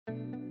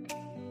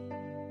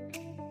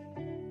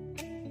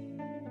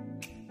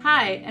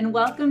Hi, and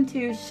welcome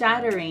to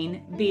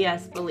Shattering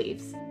BS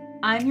Beliefs.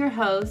 I'm your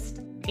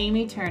host,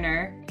 Amy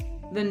Turner,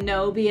 the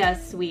No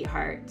BS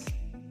Sweetheart.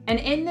 And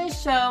in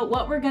this show,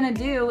 what we're going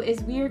to do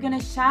is we are going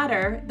to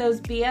shatter those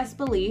BS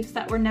beliefs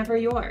that were never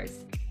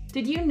yours.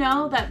 Did you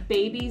know that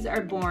babies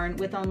are born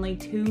with only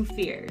two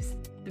fears?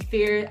 The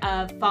fear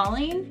of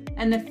falling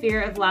and the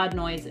fear of loud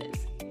noises.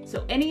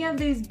 So any of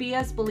these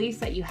BS beliefs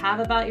that you have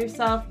about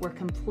yourself were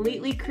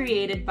completely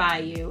created by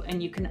you,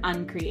 and you can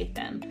uncreate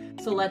them.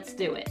 So let's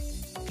do it.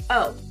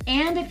 Oh,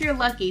 and if you're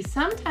lucky,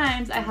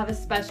 sometimes I have a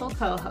special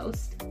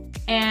co-host,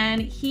 and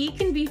he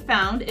can be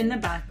found in the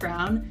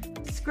background,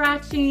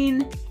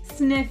 scratching,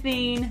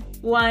 sniffing,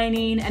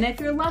 whining, and if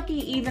you're lucky,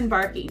 even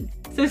barking.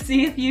 So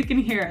see if you can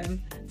hear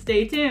him.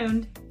 Stay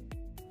tuned.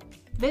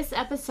 This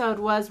episode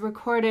was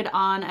recorded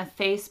on a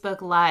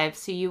Facebook Live,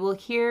 so you will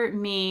hear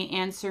me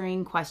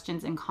answering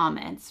questions and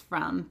comments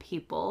from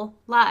people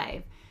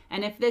live.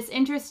 And if this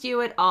interests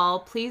you at all,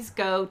 please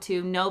go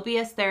to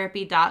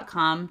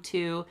nobstherapy.com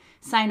to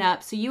sign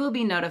up so you will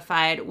be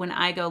notified when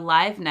I go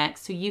live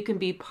next, so you can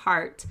be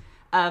part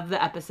of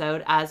the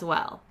episode as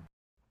well.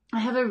 I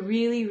have a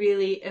really,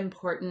 really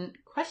important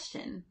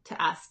question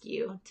to ask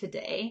you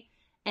today.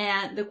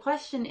 And the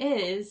question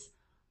is,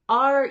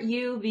 are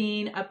you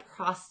being a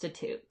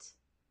prostitute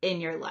in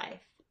your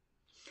life?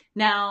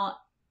 Now,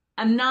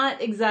 I'm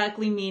not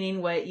exactly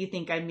meaning what you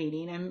think I'm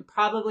meaning. I'm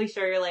probably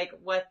sure you're like,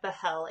 what the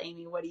hell,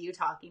 Amy? What are you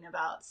talking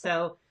about?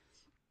 So,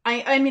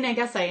 I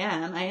guess I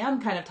am. I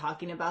am kind of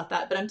talking about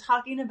that, but I'm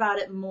talking about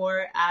it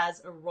more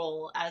as a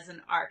role, as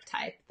an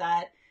archetype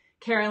that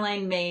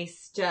Caroline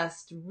Myss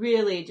just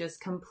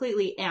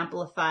completely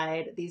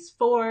amplified these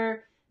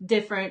 4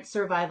 different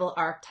survival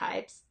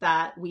archetypes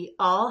that we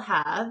all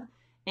have.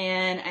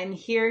 And I'm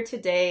here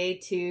today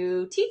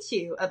to teach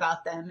you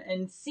about them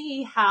and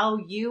see how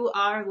you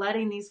are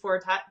letting these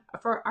 4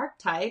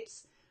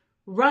 archetypes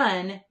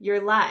run your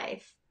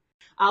life.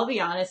 I'll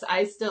be honest,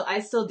 I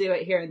still do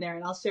it here and there,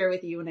 and I'll share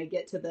with you when I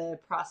get to the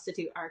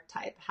prostitute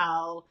archetype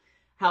how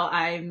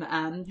I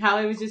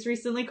was just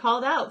recently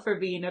called out for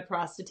being a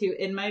prostitute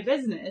in my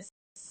business.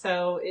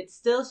 So it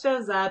still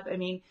shows up. I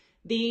mean,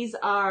 these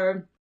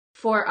are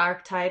 4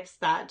 archetypes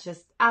that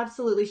just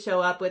absolutely show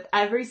up with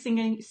every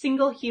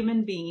single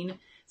human being.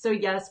 So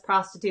yes,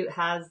 prostitute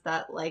has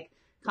that like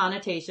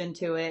connotation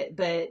to it,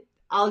 but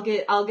I'll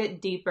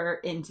get deeper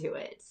into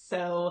it.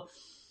 So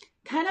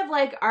kind of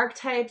like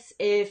archetypes,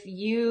 if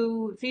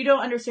you don't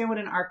understand what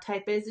an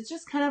archetype is, it's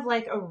just kind of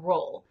like a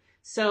role.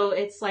 So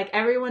it's like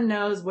everyone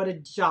knows what the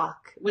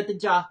jock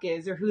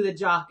is, or who the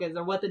jock is,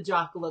 or what the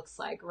jock looks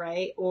like,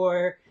 right?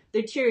 Or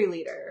the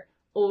cheerleader,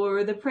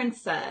 or the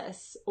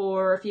princess,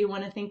 or if you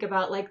want to think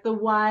about like the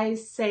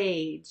wise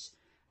sage,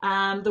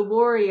 the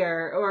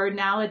warrior, or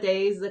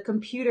nowadays the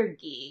computer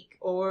geek,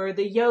 or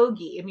the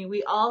yogi. I mean,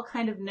 we all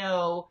kind of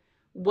know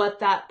what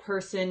that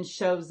person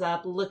shows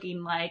up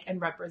looking like and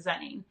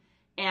representing.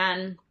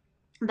 And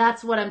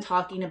that's what I'm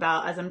talking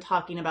about as I'm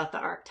talking about the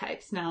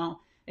archetypes.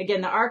 Now,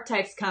 again, the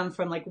archetypes come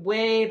from like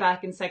way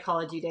back in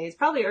psychology days,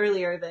 probably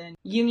earlier than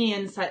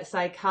Jungian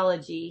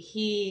psychology.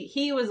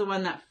 He was the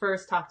one that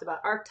first talked about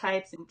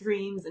archetypes and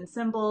dreams and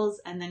symbols.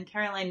 And then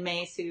Caroline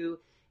Myss, who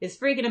is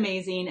freaking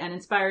amazing and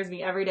inspires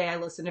me every day I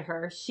listen to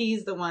her,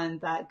 she's the one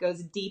that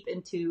goes deep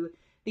into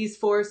these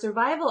 4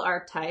 survival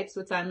archetypes,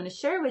 which I'm going to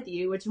share with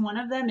you, which one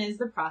of them is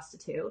the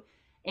prostitute.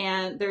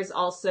 And there's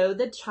also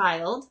the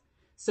child.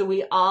 So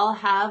we all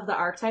have the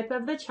archetype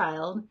of the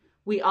child.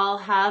 We all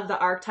have the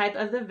archetype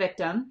of the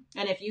victim.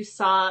 And if you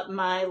saw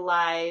my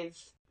live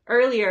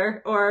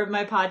earlier or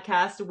my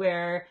podcast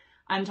where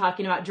I'm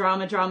talking about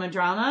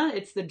drama,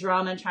 it's the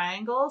drama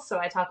triangle. So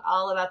I talk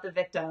all about the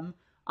victim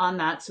on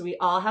that. So we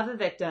all have a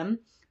victim.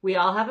 We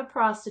all have a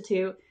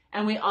prostitute.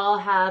 And we all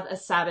have a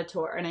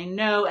saboteur. And I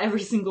know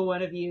every single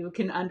one of you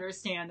can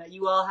understand that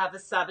you all have a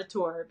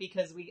saboteur,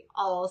 because we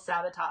all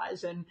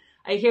sabotage. And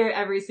I hear it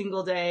every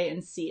single day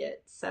and see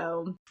it.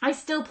 So I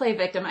still play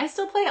victim. I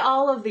still play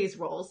all of these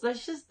roles.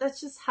 That's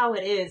just how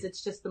it is.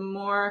 It's just the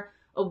more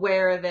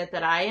aware of it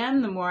that I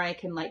am, the more I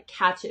can like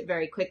catch it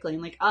very quickly.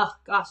 And like, oh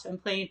gosh, I'm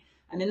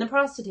in the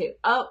prostitute.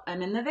 Oh,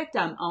 I'm in the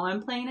victim. Oh,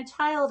 I'm playing a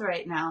child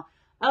right now.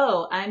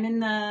 Oh,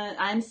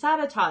 I'm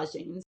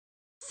sabotaging.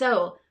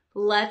 So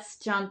let's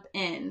jump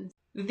in.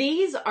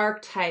 These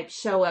archetypes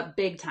show up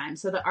big time.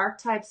 So the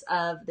archetypes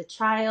of the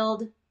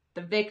child,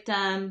 the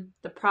victim,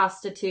 the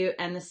prostitute,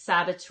 and the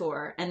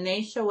saboteur. And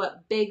they show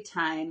up big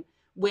time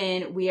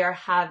when we are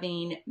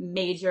having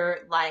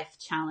major life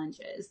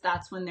challenges.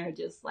 That's when they're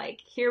just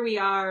like, here we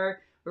are,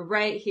 we're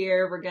right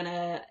here, we're going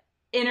to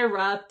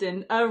interrupt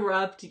and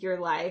erupt your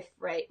life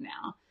right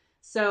now.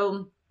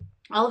 So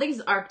all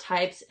these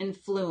archetypes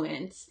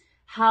influence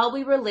how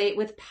we relate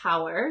with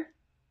power,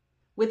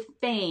 with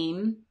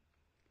fame,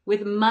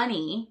 with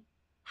money,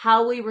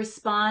 how we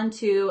respond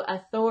to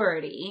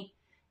authority,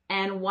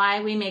 and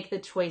why we make the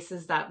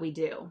choices that we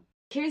do.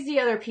 Here's the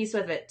other piece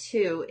of it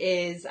too,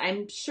 is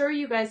I'm sure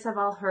you guys have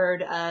all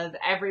heard of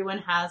everyone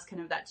has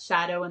kind of that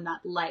shadow and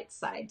that light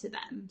side to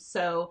them.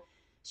 So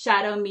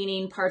Shadow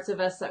meaning parts of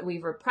us that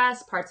we've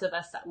repressed, parts of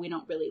us that we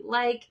don't really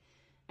like.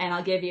 And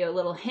I'll give you a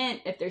little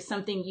hint. If there's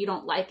something you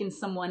don't like in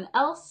someone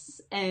else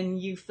and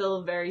you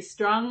feel very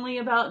strongly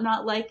about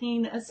not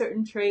liking a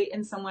certain trait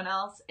in someone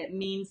else, it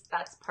means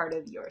that's part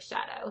of your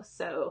shadow.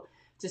 So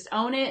just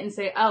own it and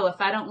say, oh,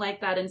 if I don't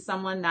like that in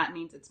someone, that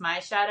means it's my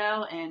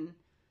shadow. And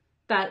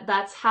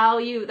that's how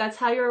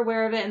you're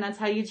aware of it. And that's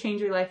how you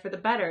change your life for the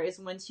better, is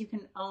once you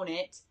can own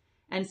it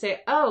and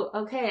say, oh,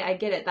 okay, I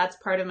get it. That's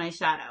part of my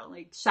shadow.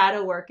 Like,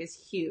 shadow work is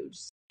huge.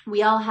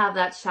 We all have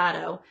that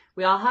shadow.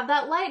 We all have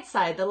that light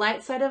side, the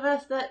light side of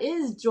us that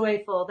is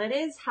joyful, that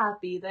is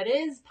happy, that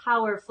is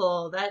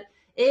powerful, that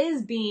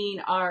is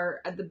being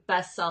the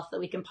best self that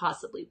we can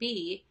possibly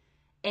be.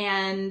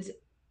 And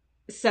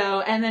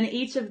then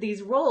each of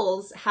these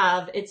roles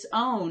have its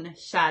own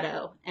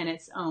shadow and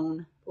its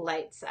own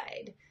light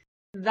side.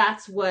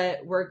 That's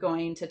what we're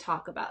going to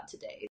talk about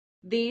today.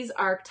 These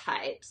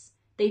archetypes,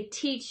 they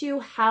teach you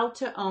how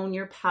to own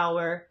your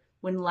power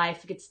when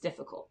life gets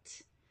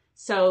difficult.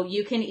 So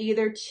you can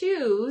either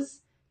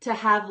choose to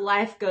have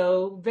life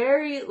go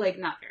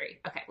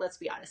let's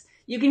be honest.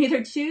 You can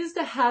either choose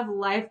to have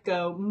life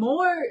go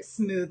more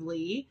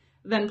smoothly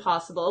than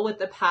possible with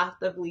the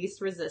path of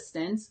least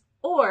resistance,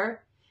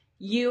 or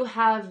you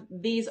have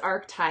these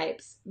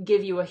archetypes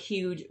give you a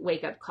huge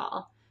wake-up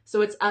call. So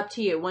it's up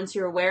to you. Once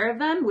you're aware of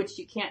them, which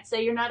you can't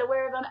say you're not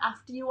aware of them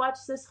after you watch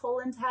this whole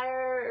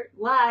entire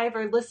live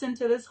or listen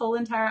to this whole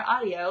entire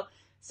audio.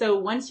 So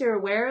once you're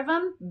aware of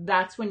them,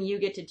 that's when you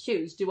get to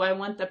choose. Do I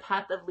want the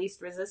path of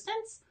least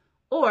resistance?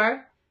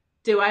 Or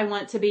do I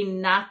want to be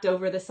knocked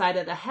over the side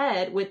of the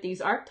head with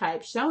these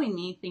archetypes showing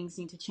me things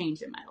need to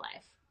change in my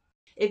life?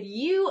 If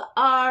you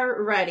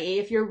are ready,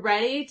 if you're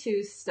ready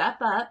to step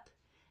up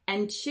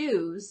and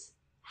choose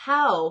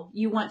how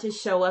you want to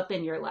show up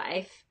in your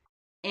life,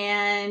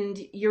 and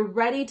you're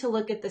ready to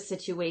look at the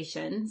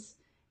situations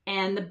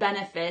and the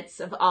benefits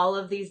of all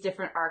of these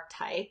different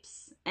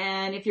archetypes,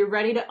 and if you're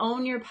ready to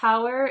own your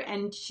power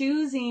and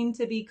choosing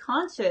to be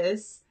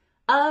conscious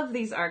of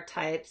these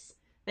archetypes,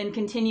 then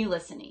continue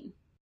listening.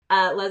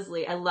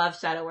 Leslie, I love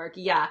shadow work.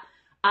 Yeah,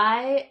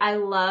 I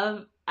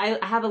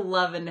have a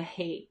love and a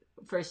hate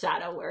for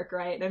shadow work,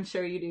 right? And I'm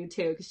sure you do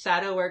too, because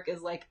shadow work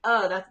is like,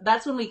 oh,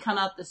 that's when we come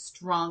out the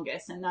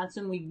strongest, and that's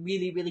when we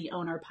really, really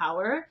own our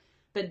power.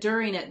 But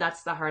during it,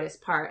 that's the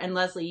hardest part. And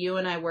Leslie, you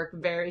and I work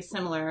very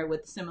similar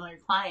with similar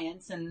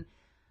clients. And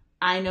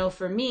I know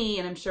for me,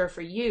 and I'm sure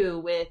for you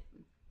with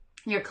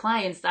your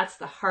clients, that's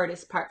the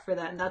hardest part for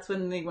them. That's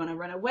when they want to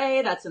run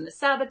away. That's when the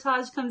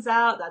sabotage comes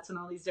out. That's when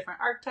all these different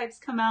archetypes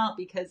come out,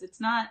 because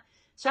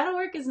shadow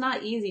work is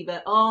not easy,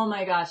 but oh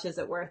my gosh, is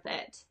it worth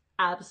it?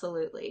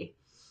 Absolutely.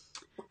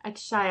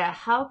 Akshaya,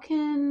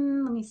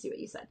 let me see what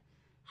you said.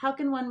 How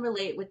can one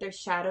relate with their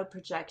shadow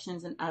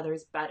projections and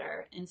others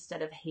better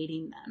instead of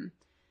hating them?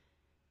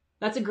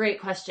 That's a great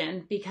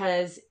question,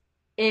 because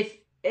if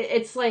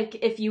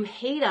you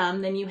hate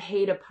them, then you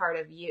hate a part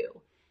of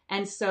you.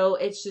 And so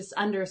it's just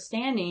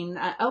understanding,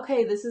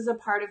 okay, this is a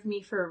part of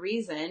me for a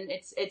reason.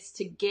 It's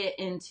to get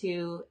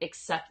into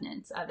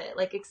acceptance of it,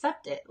 like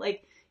accept it.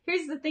 Like,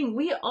 here's the thing.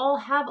 We all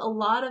have a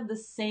lot of the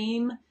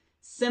same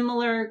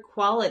similar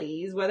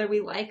qualities, whether we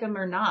like them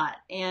or not.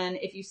 And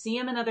if you see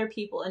them in other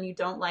people and you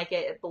don't like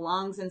it, it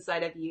belongs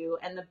inside of you.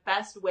 And the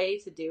best way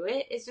to do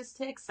it is just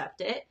to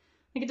accept it.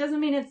 Like, it doesn't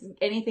mean it's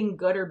anything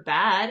good or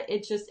bad.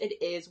 It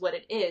is what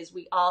it is.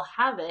 We all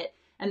have it.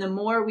 And the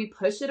more we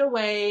push it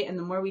away and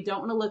the more we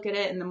don't want to look at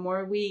it and the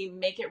more we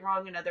make it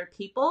wrong in other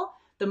people,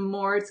 the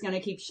more it's going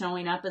to keep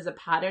showing up as a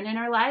pattern in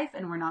our life,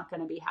 and we're not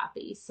going to be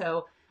happy.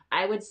 So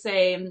I would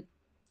say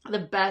the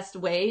best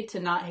way to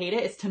not hate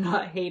it is to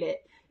not hate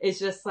it. It's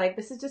just like,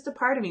 this is just a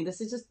part of me.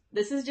 This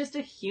is just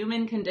a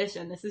human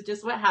condition. This is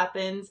just what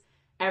happens.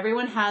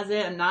 Everyone has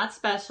it. I'm not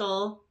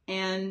special,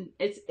 and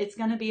it's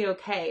going to be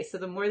okay. So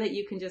the more that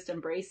you can just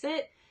embrace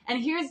it.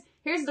 And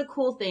here's the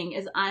cool thing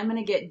is I'm going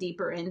to get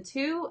deeper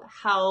into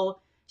how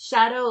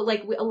shadow,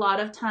 like a lot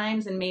of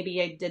times, and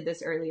maybe I did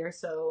this earlier,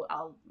 so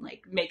I'll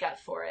like make up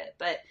for it,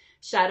 but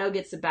shadow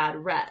gets a bad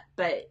rep.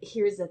 But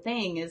here's the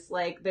thing is,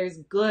 like, there's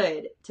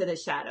good to the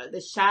shadow.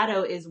 The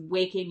shadow is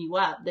waking you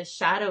up. The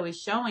shadow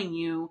is showing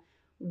you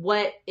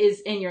what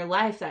is in your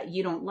life that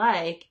you don't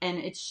like, and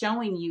it's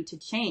showing you to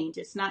change.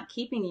 It's not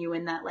keeping you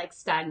in that like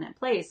stagnant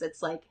place.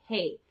 It's like,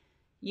 hey,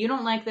 you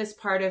don't like this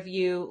part of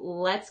you.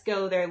 Let's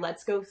go there.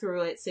 Let's go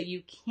through it so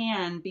you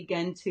can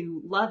begin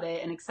to love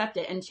it and accept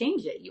it and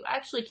change it. You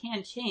actually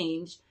can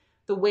change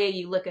the way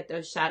you look at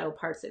those shadow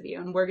parts of you.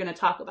 And we're going to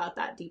talk about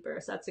that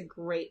deeper. So that's a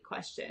great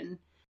question.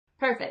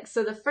 Perfect.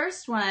 So the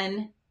first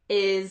one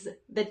is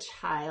the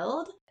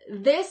child.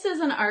 This is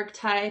an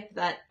archetype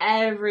that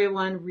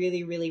everyone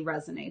really, really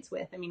resonates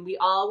with. I mean, we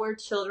all were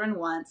children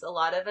once. A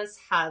lot of us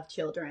have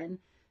children.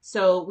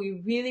 So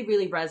we really,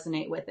 really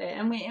resonate with it.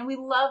 And we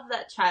love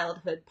that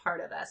childhood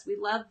part of us. We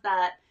love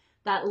that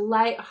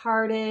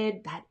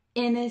lighthearted, that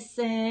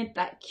innocent,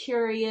 that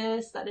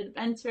curious, that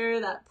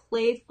adventure, that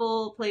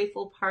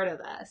playful part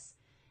of us.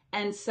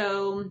 And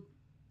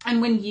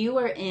when you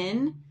are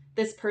in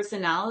this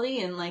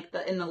personality and like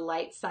in the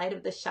light side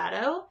of the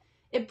shadow,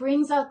 it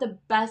brings out the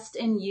best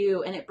in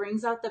you and it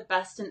brings out the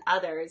best in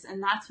others.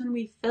 And that's when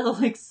we feel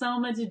like so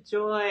much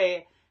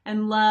joy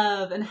and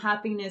love and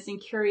happiness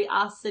and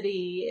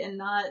curiosity and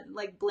not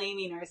like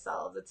blaming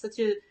ourselves. It's such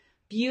a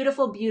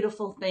beautiful,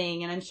 beautiful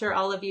thing. And I'm sure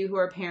all of you who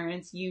are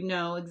parents, you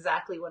know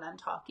exactly what I'm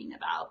talking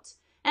about.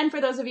 And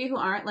for those of you who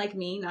aren't like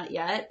me, not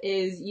yet,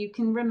 is you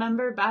can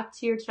remember back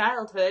to your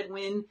childhood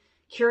when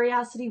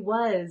curiosity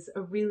was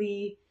a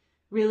really,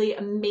 really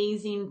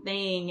amazing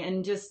thing.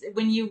 And just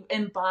when you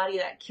embody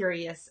that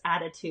curious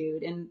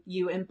attitude and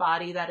you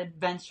embody that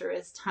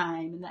adventurous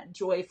time and that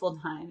joyful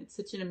time, it's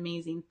such an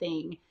amazing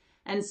thing.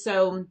 And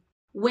so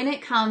when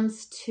it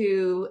comes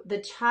to the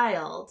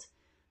child,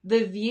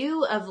 the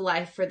view of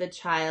life for the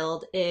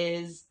child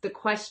is the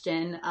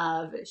question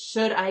of,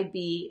 should I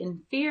be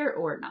in fear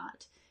or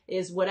not?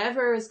 Is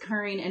whatever is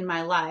occurring in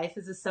my life,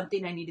 is this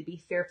something I need to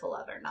be fearful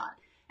of or not?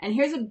 And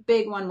here's a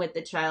big one with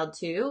the child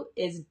too,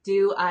 is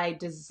do I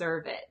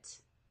deserve it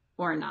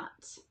or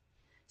not?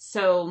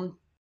 So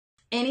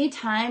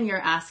anytime you're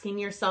asking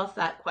yourself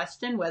that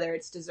question, whether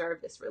it's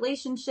deserve this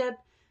relationship,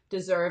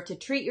 deserve to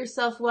treat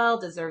yourself well,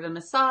 deserve a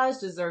massage,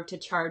 deserve to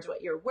charge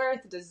what you're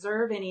worth,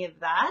 deserve any of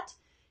that,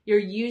 you're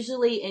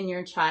usually in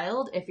your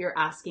child if you're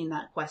asking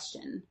that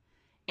question.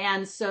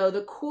 And so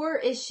the core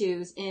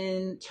issues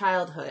in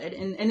childhood,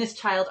 in this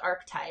child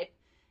archetype,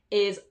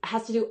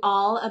 has to do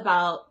all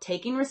about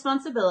taking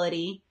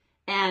responsibility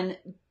and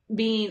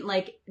being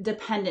like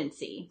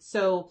dependency.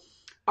 So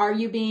are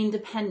you being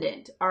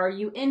dependent? Are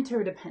you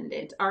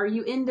interdependent? Are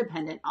you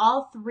independent?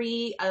 All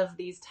three of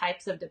these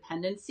types of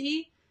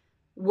dependency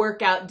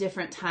work out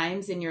different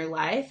times in your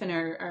life and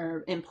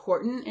are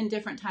important in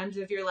different times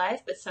of your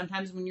life. But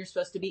sometimes when you're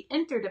supposed to be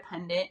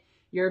interdependent,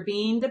 you're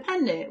being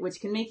dependent, which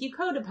can make you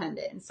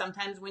codependent. And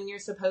sometimes when you're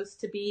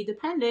supposed to be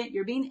dependent,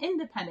 you're being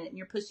independent and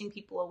you're pushing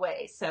people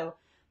away. So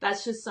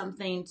that's just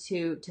something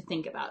to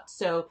think about.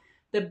 So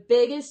the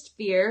biggest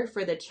fear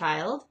for the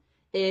child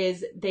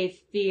is they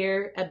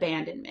fear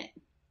abandonment.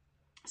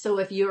 So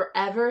if you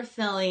ever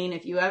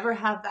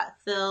have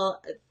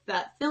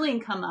that feeling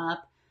come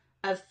up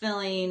of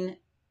feeling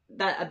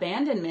that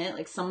abandonment,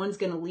 like someone's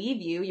going to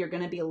leave you, you're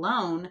going to be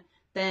alone,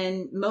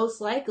 then most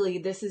likely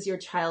this is your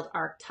child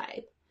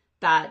archetype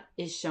that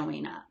is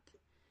showing up.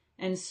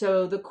 And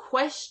so the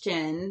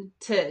question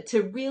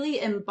to really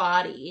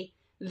embody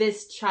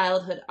this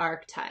childhood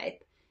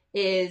archetype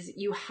is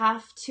you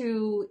have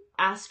to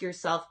ask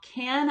yourself,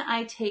 can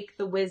I take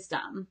the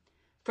wisdom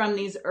from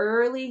these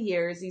early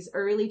years, these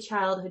early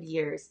childhood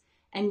years,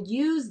 and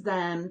use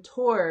them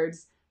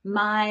towards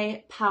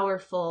my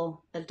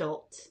powerful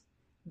adult?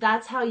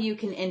 That's how you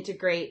can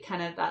integrate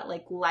kind of that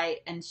like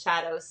light and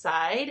shadow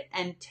side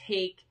and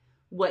take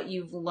what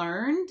you've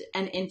learned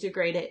and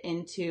integrate it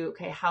into,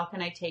 okay, how can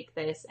I take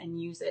this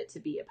and use it to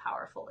be a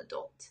powerful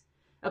adult?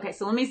 Okay,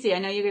 so let me see. I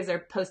know you guys are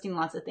posting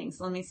lots of things.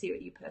 So let me see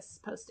what you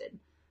posted.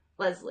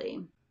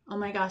 Leslie, oh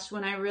my gosh,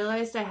 when I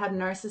realized I had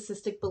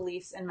narcissistic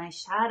beliefs in my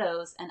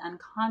shadows and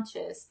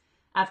unconscious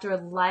after a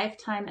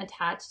lifetime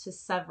attached to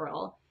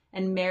several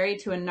and married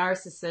to a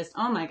narcissist,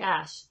 oh my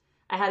gosh,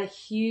 I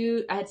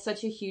had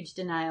such a huge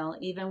denial,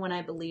 even when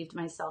I believed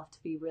myself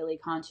to be really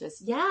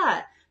conscious.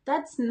 Yeah,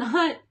 that's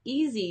not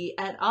easy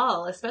at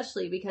all,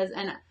 especially because,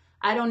 and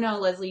I don't know,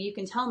 Leslie, you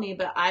can tell me,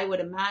 but I would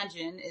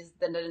imagine is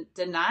the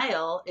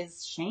denial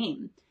is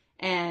shame.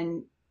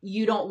 And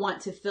you don't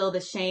want to feel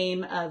the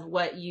shame of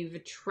what you've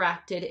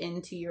attracted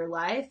into your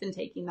life and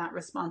taking that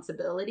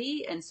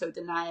responsibility. And so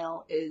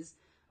denial is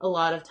a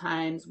lot of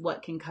times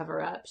what can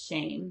cover up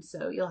shame.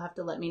 So you'll have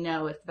to let me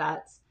know if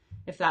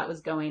that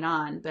was going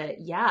on. But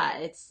yeah,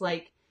 it's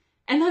like,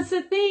 and that's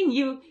the thing,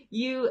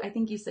 I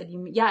think you said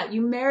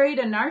you married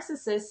a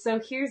narcissist. So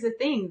here's the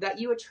thing, that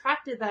you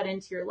attracted that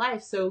into your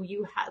life. So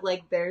you had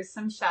like, there's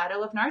some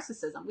shadow of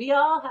narcissism. We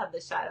all have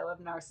the shadow of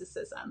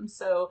narcissism.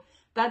 So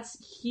that's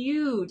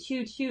huge,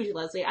 huge, huge,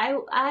 Leslie.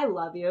 I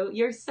love you.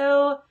 You're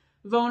so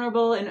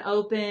vulnerable and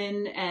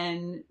open,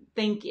 and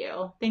thank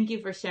you. Thank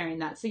you for sharing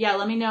that. So yeah,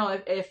 let me know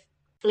if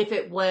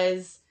it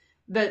was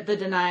the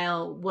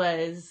denial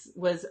was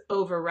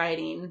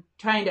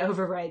trying to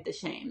override the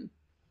shame.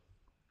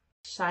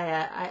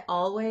 Shaya,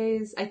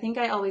 I think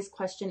I always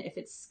question if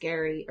it's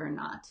scary or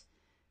not.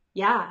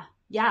 Yeah.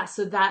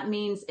 So that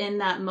means in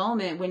that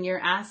moment when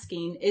you're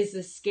asking, is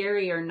this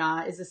scary or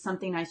not? Is this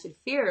something I should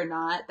fear or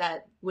not?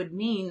 That would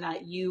mean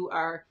that you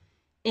are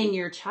in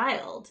your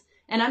child.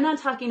 And I'm not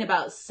talking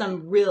about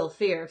some real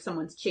fear if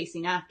someone's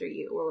chasing after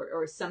you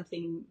or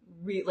something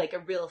like a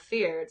real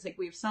fear. It's like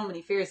we have so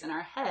many fears in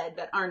our head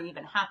that aren't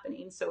even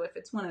happening. So if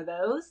it's one of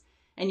those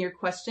and you're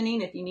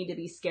questioning if you need to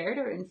be scared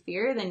or in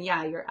fear, then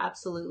yeah, you're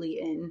absolutely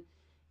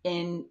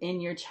in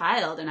your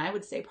child. And I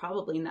would say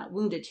probably in that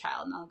wounded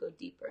child. And I'll go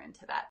deeper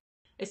into that.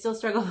 I still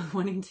struggle with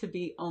wanting to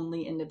be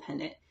only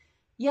independent.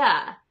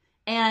 Yeah.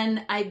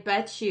 And I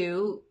bet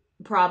you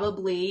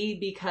probably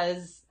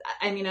because,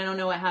 I mean, I don't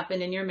know what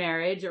happened in your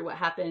marriage or what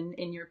happened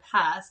in your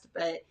past,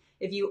 but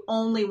if you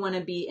only want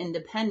to be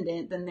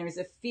independent, then there's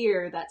a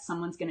fear that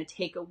someone's going to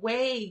take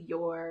away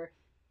your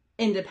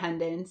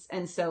independence.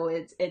 And so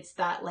it's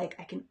that like,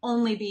 I can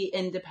only be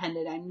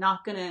independent. I'm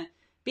not going to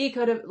be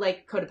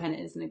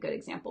codependent isn't a good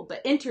example,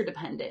 but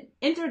interdependent.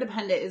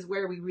 Interdependent is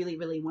where we really,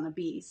 really want to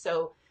be.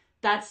 So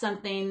that's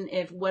something,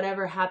 if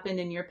whatever happened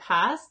in your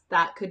past,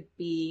 that could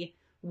be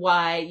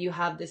why you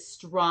have this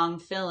strong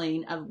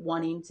feeling of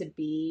wanting to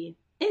be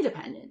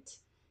independent,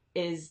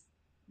 is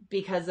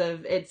because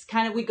of, it's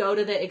kind of, we go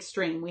to the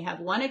extreme. We have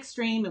one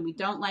extreme and we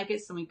don't like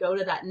it, so we go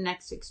to that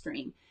next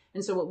extreme.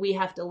 And so what we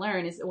have to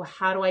learn is, well,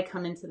 how do I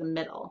come into the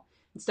middle?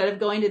 Instead of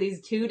going to these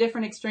two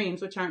different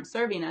extremes, which aren't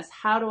serving us,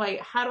 how do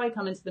I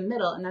come into the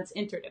middle? And that's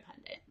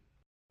interdependent.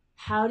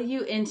 How do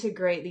you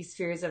integrate these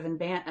fears of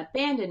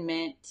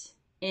abandonment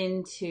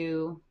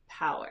into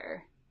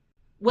power?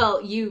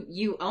 Well,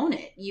 you own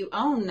it. You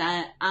own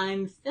that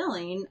I'm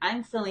feeling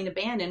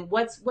abandoned.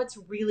 What's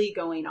really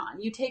going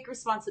on? You take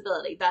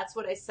responsibility. That's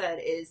what I said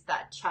is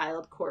that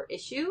child core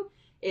issue,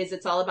 is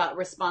it's all about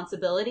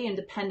responsibility and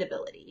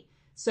dependability.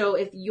 So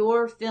if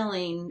you're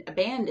feeling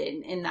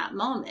abandoned in that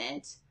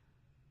moment,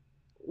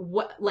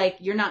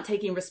 you're not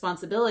taking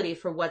responsibility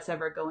for what's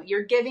ever going.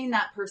 You're giving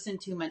that person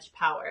too much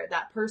power.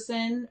 That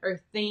person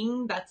or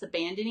thing that's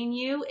abandoning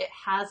you, it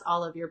has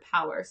all of your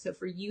power. So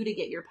for you to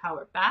get your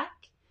power back,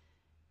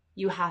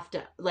 you have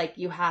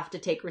to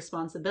take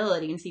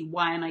responsibility and see,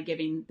 why am I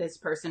giving this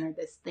person or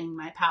this thing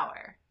my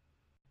power?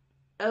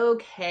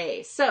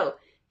 Okay, so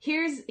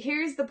here's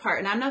the part,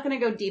 and I'm not going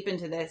to go deep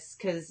into this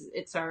because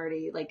it's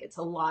already it's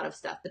a lot of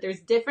stuff, but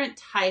there's different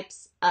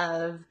types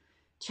of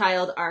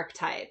child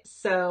archetypes.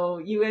 So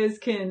you guys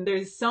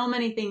there's so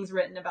many things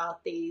written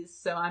about these,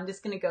 so I'm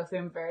just going to go through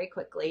them very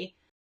quickly.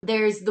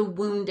 There's the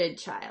wounded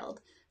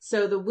child.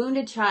 So the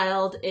wounded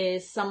child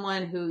is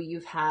someone who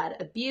you've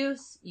had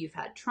abuse, you've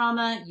had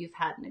trauma, you've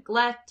had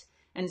neglect.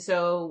 And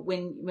so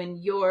when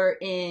you're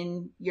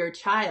in your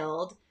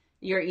child,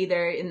 you're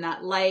either in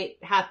that light,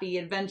 happy,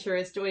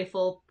 adventurous,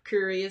 joyful,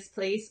 curious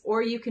place,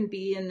 or you can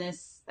be in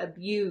this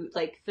abuse,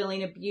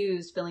 feeling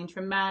abused, feeling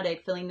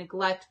traumatic, feeling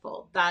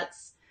neglectful.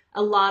 That's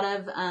a lot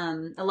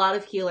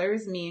of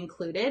healers, me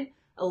included.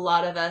 A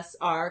lot of us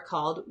are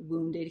called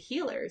wounded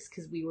healers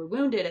because we were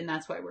wounded, and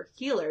that's why we're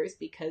healers,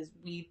 because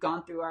we've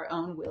gone through our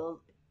own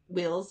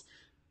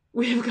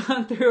we've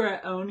gone through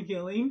our own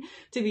healing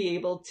to be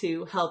able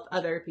to help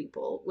other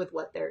people with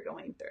what they're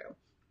going through.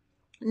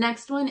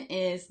 Next one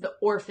is the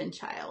orphan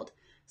child.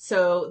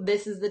 So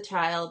this is the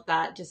child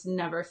that just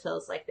never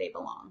feels like they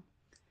belong.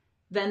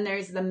 Then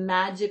there's the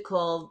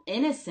magical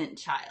innocent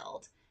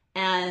child.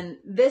 And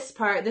this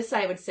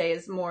I would say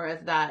is more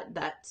of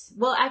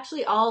well,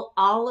 actually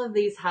all of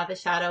these have a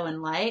shadow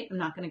and light. I'm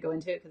not going to go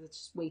into it because it's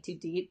just way too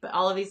deep, but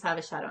all of these have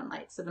a shadow and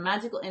light. So the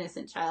magical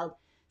innocent child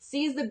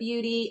sees the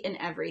beauty in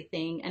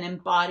everything and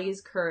embodies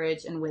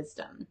courage and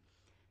wisdom.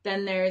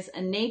 Then there's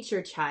a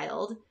nature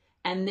child,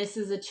 and this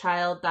is a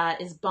child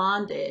that is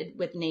bonded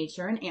with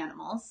nature and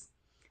animals.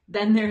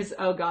 Then there's,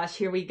 oh gosh,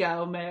 here we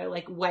go. My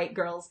white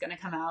girl's going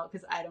to come out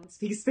because I don't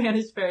speak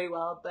Spanish very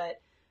well, but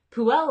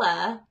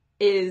Puella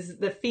is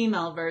the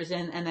female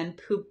version, and then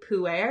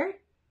puer,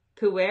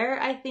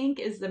 I think,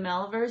 is the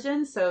male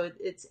version. So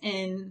it's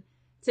in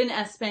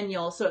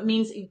Espanol, so it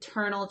means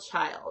eternal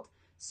child.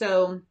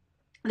 So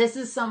this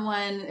is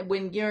someone,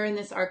 when you're in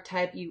this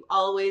archetype, you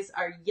always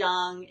are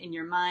young in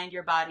your mind,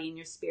 your body, and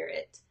your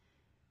spirit.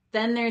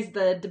 Then there's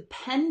the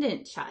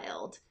dependent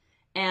child,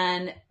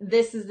 and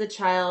this is the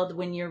child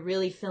when you're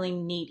really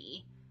feeling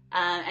needy,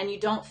 and you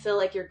don't feel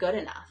like you're good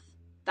enough.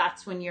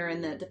 That's when you're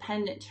in the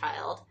dependent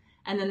child.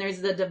 And then there's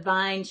the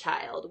divine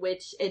child,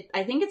 which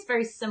I think it's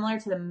very similar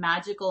to the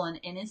magical and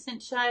innocent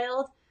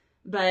child.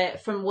 But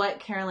from what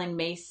Caroline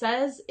Myss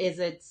says, is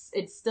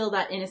it's still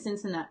that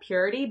innocence and that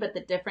purity. But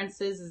the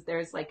difference is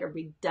there's a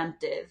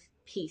redemptive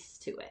piece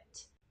to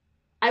it.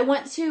 I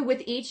want to,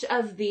 with each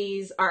of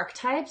these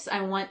archetypes,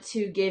 I want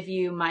to give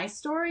you my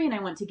story, and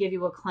I want to give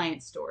you a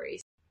client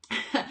story.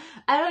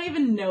 I don't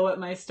even know what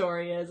my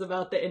story is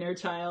about the inner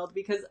child,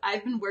 because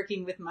I've been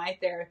working with my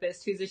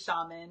therapist, who's a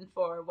shaman,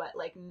 for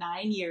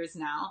 9 years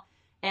now.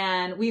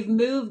 And we've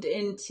moved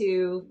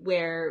into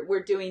where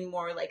we're doing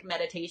more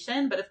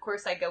meditation. But of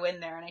course I go in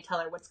there and I tell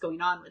her what's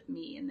going on with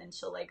me. And then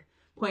she'll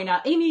point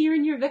out, Amy, you're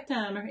in your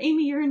victim, or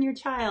Amy, you're in your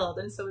child.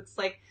 And so it's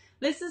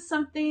this is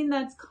something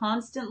that's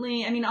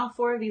constantly, all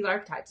 4 of these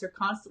archetypes are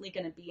constantly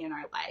going to be in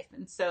our life.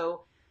 And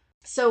so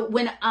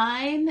when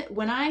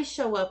I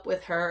show up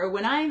with her, or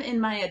when I'm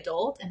in my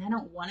adult and I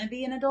don't want to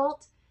be an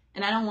adult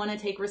and I don't want to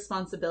take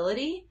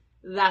responsibility,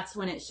 that's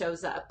when it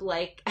shows up.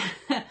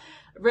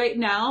 Right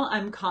now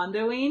I'm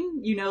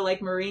condoing,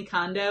 Marie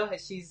Kondo,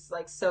 she's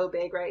so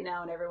big right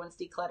now and everyone's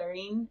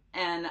decluttering,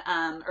 and,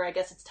 or I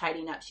guess it's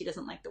tidying up. She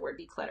doesn't like the word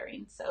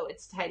decluttering, so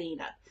it's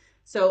tidying up.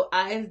 So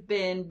I've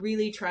been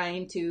really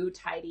trying to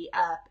tidy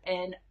up,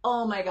 and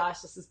oh my gosh,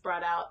 this has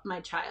brought out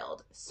my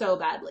child so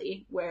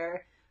badly,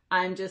 where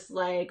I'm just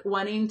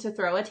wanting to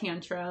throw a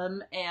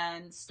tantrum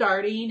and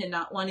starting and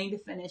not wanting to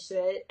finish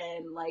it,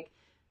 and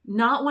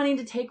not wanting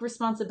to take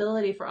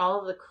responsibility for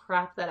all of the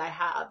crap that I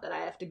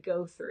have to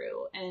go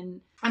through.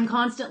 And I'm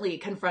constantly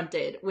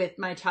confronted with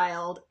my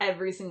child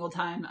every single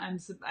time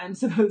I'm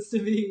supposed to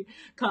be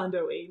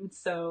condoing.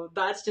 So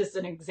that's just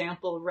an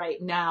example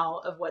right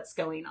now of what's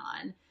going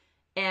on.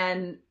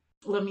 And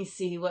let me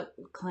see what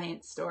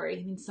client story.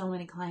 I mean, so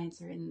many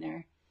clients are in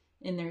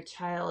their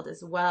child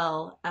as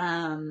well.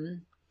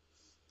 The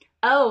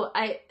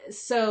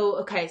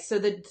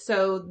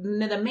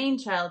main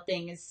child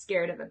thing is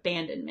scared of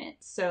abandonment.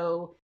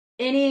 So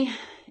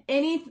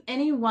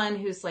anyone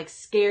who's like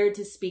scared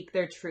to speak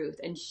their truth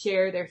and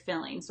share their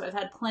feelings. So I've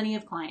had plenty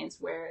of clients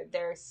where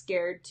they're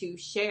scared to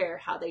share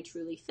how they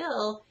truly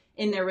feel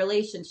in their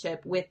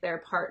relationship with their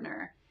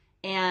partner.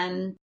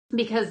 And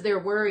because they're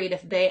worried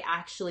if they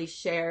actually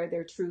share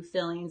their true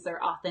feelings,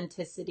 their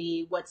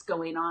authenticity, what's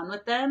going on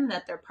with them,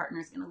 that their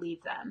partner's going to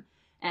leave them.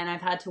 And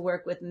I've had to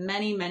work with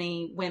many,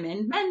 many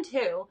women, men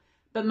too,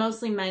 but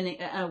mostly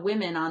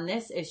women on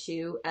this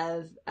issue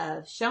of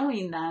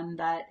showing them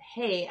that,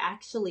 hey,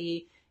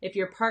 actually, if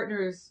your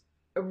partner's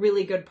a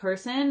really good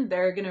person,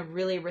 they're going to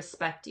really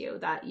respect you,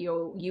 that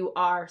you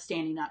are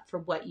standing up for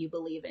what you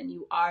believe in.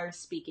 You are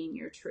speaking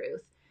your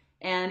truth.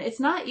 And it's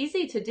not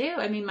easy to do.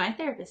 I mean, my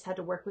therapist had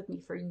to work with me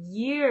for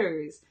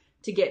years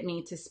to get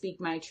me to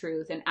speak my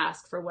truth and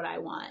ask for what I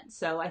want.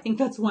 So I think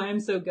that's why I'm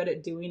so good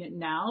at doing it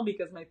now,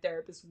 because my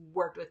therapist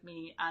worked with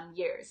me on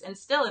years. And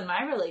still in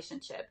my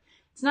relationship,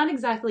 it's not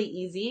exactly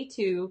easy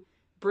to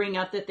bring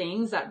up the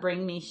things that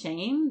bring me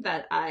shame,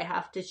 that I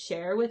have to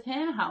share with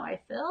him how I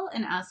feel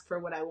and ask for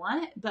what I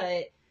want.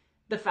 But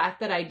the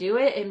fact that I do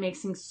it, it makes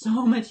things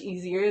so much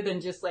easier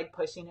than just like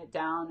pushing it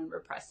down and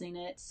repressing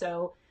it.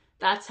 So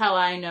that's how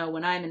I know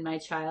when I'm in my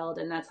child,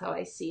 and that's how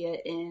I see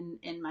it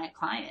in my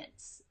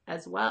clients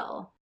as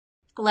well.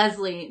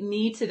 Leslie,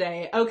 me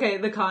today. Okay,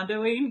 the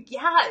condoing.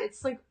 Yeah,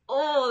 it's like,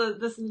 oh,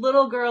 this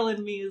little girl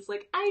in me is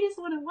like, I just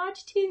want to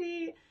watch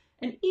TV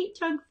and eat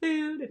junk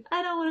food, and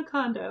I don't want a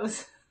condo.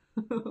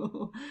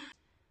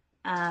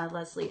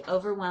 Leslie,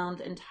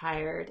 overwhelmed and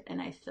tired, and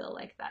I feel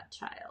like that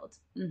child.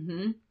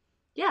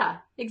 Yeah,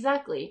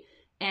 exactly.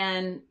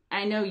 And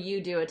I know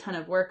you do a ton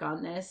of work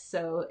on this,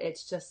 so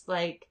it's just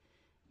like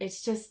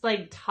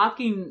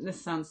talking,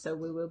 this sounds so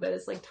woo-woo, but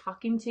it's like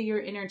talking to your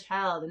inner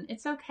child, and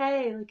it's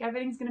okay. Like,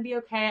 everything's going to be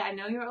okay. I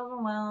know you're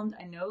overwhelmed.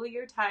 I know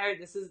you're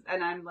tired.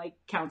 And I'm like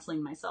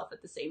counseling myself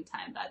at the same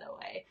time, by the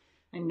way.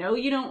 I know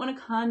you don't want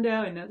a condo.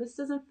 I know this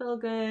doesn't feel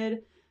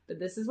good, but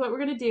this is what we're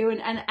going to do.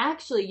 And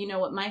actually, you know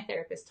what my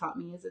therapist taught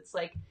me is it's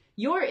like,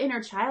 your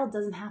inner child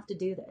doesn't have to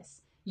do this.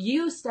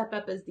 You step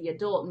up as the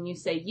adult and you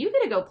say, you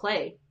get to go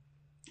play.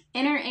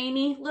 Inner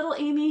Amy, little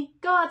Amy,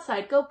 go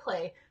outside, go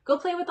play. Go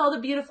play with all the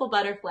beautiful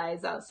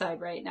butterflies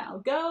outside right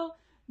now.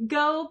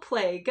 Go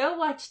play, go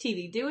watch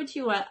TV, do what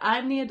you want.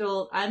 I'm the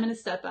adult, I'm going to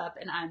step up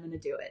and I'm going to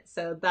do it.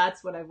 So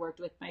that's what I've worked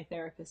with my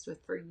therapist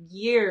with for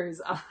years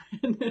on.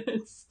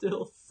 It's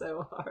still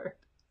so hard.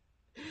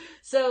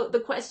 So the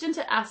question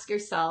to ask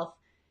yourself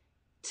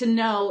to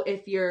know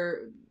if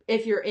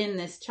you're in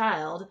this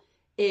child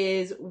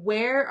is,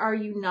 where are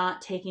you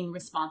not taking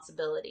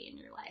responsibility in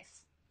your life?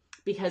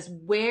 Because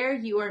where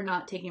you are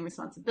not taking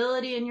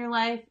responsibility in your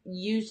life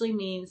usually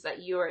means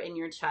that you are in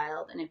your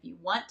child. And if you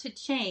want to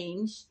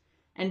change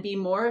and be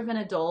more of an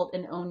adult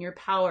and own your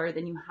power,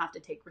 then you have to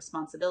take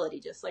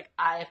responsibility. Just like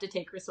I have to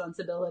take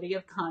responsibility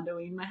of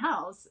condoing my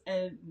house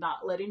and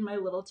not letting my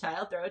little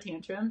child throw a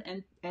tantrum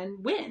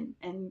and win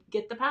and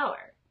get the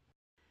power.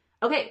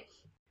 Okay.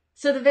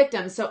 So the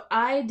victim. So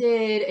I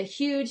did a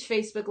huge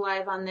Facebook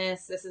Live on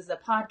this. This is a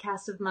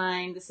podcast of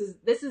mine. This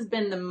has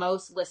been the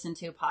most listened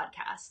to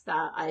podcast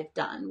that I've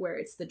done, where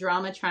it's the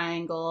drama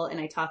triangle, and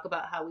I talk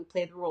about how we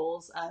play the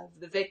roles of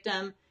the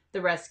victim,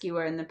 the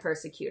rescuer, and the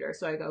persecutor.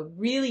 So I go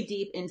really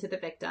deep into the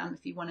victim.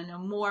 If you want to know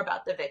more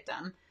about the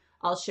victim,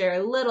 I'll share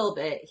a little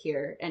bit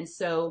here. And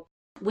so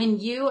when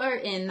you are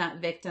in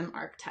that victim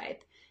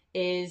archetype,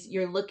 is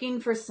you're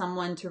looking for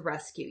someone to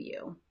rescue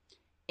you.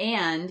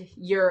 And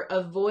you're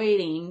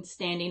avoiding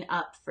standing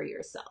up for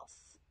yourself.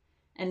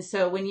 And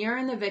so when you're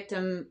in the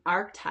victim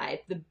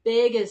archetype, the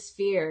biggest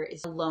fear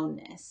is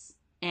aloneness.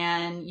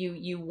 And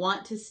you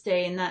want to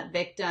stay in that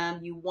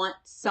victim. You want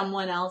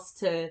someone else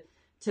to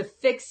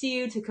fix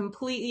you, to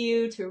complete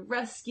you, to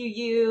rescue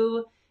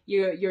you.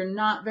 You're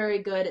not very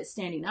good at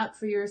standing up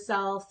for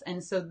yourself.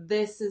 And so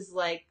this is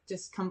like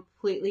just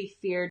completely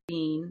feared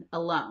being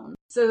alone.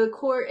 So the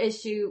core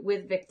issue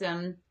with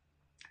victim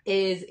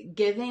is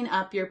giving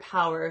up your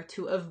power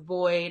to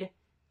avoid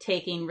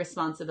taking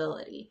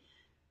responsibility.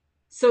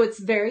 So it's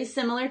very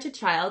similar to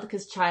child,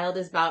 because child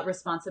is about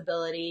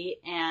responsibility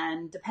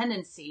and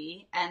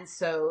dependency. And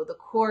so the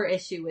core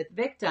issue with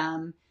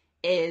victim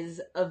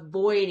is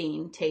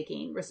avoiding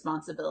taking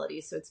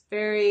responsibility. So it's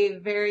very,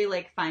 very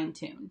like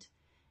fine-tuned.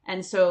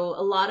 And so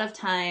a lot of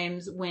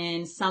times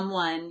when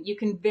you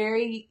can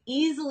very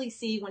easily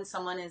see when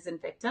someone is in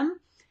victim,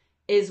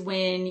 is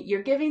when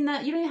you're giving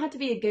them, you don't have to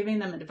be giving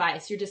them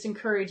advice. You're just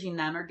encouraging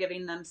them or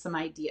giving them some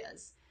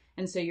ideas.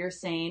 And so you're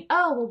saying,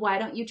 oh, well, why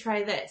don't you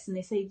try this? And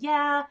they say,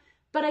 yeah,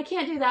 but I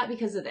can't do that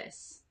because of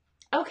this.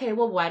 Okay,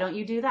 well, why don't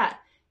you do that?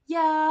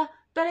 Yeah,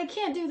 but I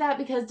can't do that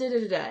because da da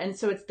da da. And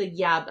so it's the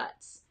yeah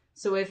buts.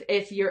 So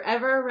if you're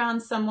ever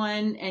around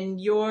someone and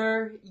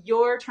you're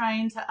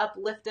trying to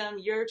uplift them,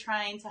 you're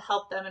trying to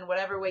help them in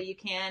whatever way you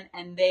can,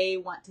 and they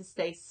want to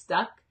stay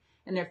stuck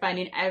and they're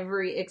finding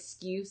every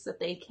excuse that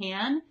they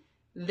can,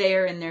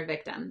 they're in their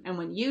victim. And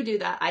when you do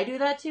that, I do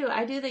that too.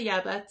 I do the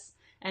yeah buts.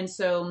 And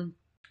so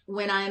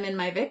when I'm in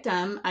my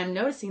victim, I'm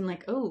noticing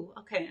like, oh,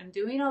 okay, I'm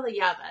doing all the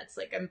yeah buts.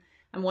 Like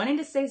I'm wanting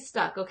to stay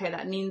stuck. Okay,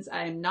 that means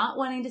I'm not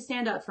wanting to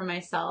stand up for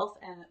myself,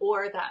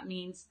 or that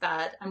means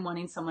that I'm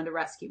wanting someone to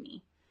rescue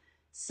me.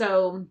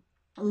 So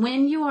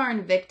when you are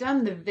in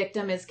victim, the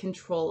victim is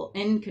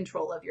in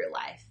control of your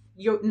life.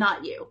 You're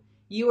not you.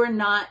 You are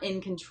not in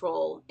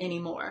control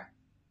anymore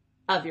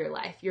of your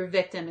life. Your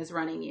victim is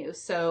running you.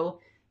 So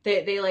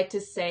they like to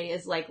say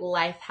is like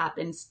life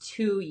happens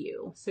to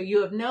you. So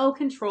you have no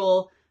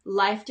control.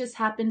 Life just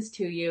happens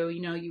to you.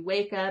 You know, you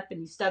wake up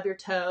and you stub your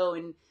toe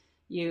and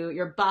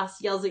your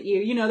boss yells at you.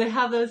 You know, they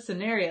have those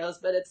scenarios,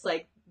 but it's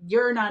like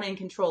you're not in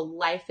control.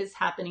 Life is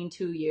happening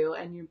to you,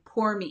 and you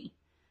poor me.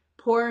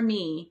 Poor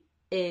me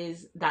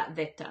is that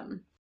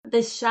victim.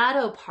 The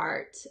shadow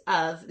part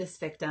of this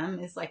victim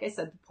is, like I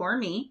said, the poor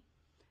me,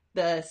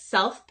 the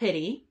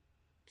self-pity,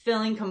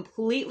 feeling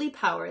completely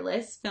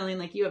powerless, feeling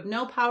like you have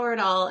no power at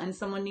all and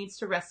someone needs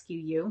to rescue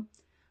you,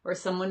 or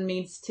someone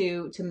needs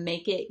to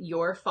make it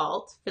your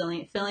fault,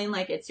 feeling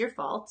like it's your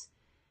fault.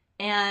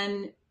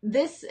 And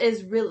this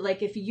is really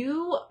like, if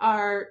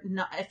you're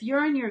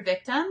in your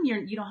victim,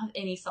 you don't have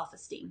any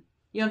self-esteem.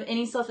 You don't have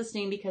any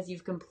self-esteem because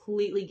you've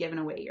completely given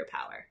away your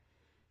power.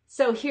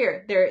 So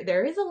here,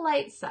 there is a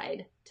light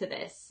side to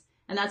this.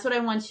 And that's what I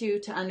want you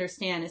to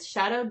understand is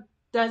shadow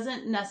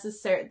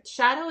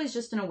is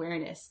just an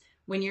awareness.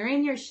 When you're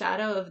in your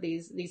shadow of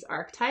these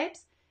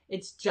archetypes,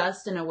 it's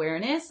just an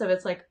awareness of,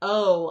 it's like,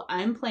 oh,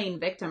 I'm playing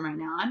victim right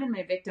now. I'm in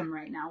my victim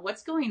right now.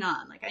 What's going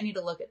on? Like, I need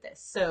to look at this.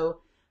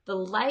 So the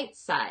light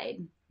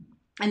side,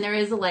 and there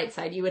is a light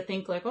side. You would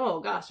think like, oh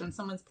gosh, when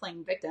someone's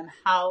playing victim,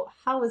 how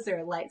is there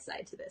a light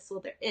side to this? Well,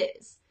 there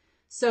is.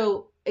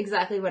 So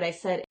exactly what I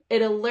said,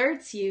 it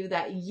alerts you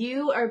that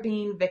you are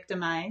being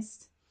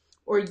victimized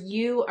or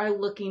you are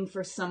looking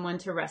for someone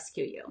to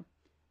rescue you.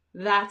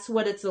 That's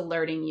what it's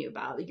alerting you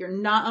about. You're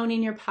not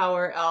owning your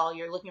power at all.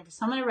 You're looking for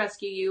someone to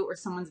rescue you or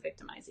someone's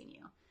victimizing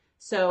you.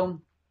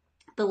 So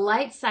the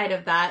light side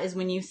of that is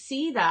when you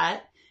see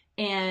that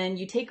and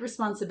you take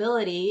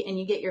responsibility and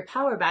you get your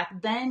power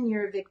back, then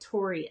you're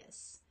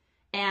victorious.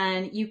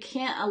 And you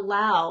can't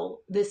allow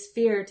this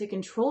fear to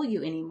control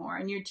you anymore.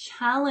 And you're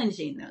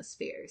challenging those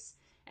fears.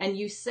 And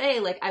you say,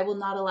 like, I will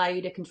not allow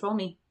you to control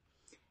me.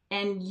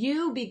 And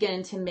you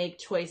begin to make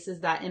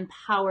choices that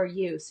empower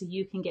you so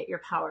you can get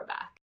your power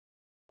back.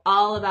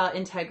 All about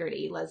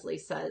integrity, Leslie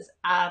says.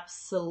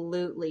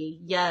 Absolutely.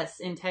 Yes,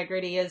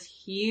 integrity is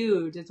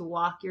huge. It's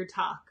walk your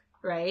talk,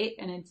 right?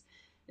 And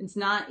it's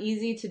not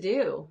easy to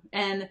do.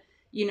 And,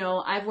 you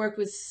know, I've worked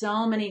with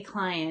so many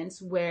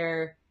clients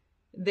where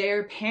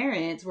their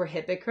parents were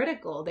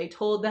hypocritical. They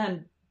told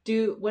them,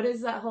 what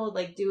is that whole,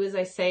 like, do as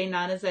I say,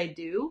 not as I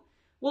do?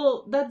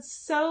 Well, that's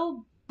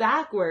so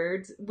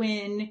backwards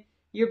when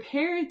you're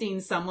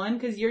parenting someone,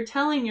 because you're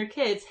telling your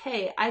kids,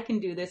 hey, I can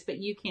do this, but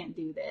you can't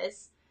do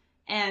this.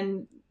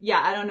 And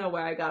yeah, I don't know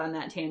where I got on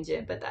that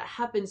tangent, but that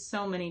happens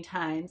so many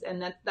times.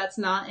 And that's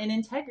not in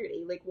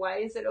integrity. Like, why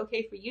is it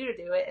okay for you to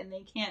do it and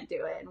they can't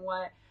do it? And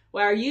why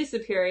are you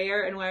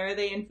superior and why are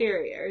they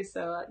inferior?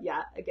 So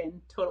yeah,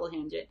 again, total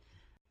tangent.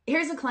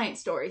 Here's a client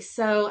story.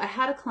 So I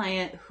had a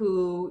client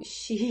who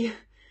she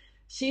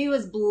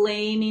was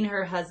blaming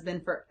her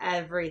husband for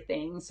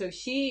everything. So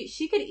she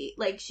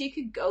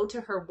could go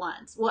to her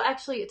once. Well,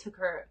 actually it took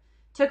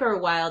her a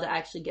while to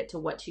actually get to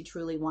what she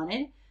truly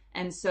wanted.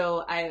 And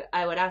so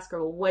I would ask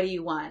her, well, what do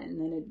you want? And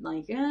then it'd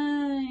like,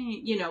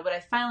 but I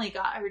finally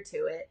got her to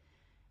it.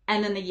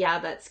 And then the yeah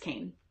buts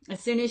came. As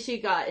soon as she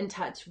got in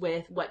touch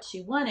with what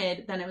she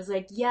wanted, then it was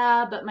like,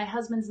 yeah, but my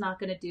husband's not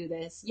going to do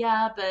this.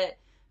 Yeah, but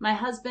my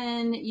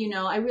husband,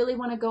 I really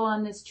want to go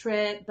on this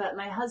trip, but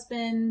my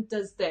husband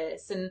does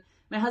this and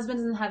my husband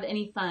doesn't have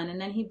any fun.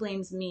 And then he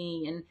blames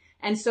me.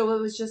 And so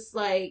it was just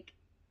like,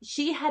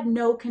 she had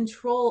no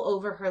control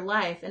over her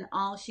life. And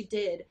all she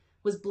did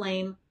was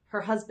blame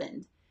her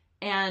husband.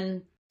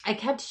 And I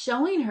kept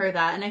showing her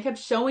that, and I kept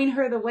showing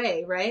her the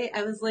way, right?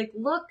 I was like,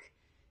 look,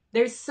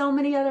 there's so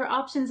many other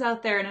options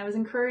out there. And I was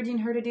encouraging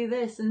her to do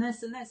this and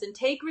this and this and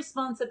take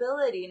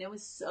responsibility. And it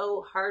was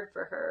so hard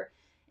for her.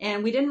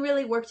 And we didn't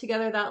really work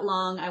together that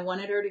long. I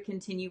wanted her to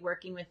continue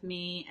working with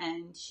me,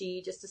 and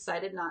she just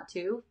decided not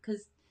to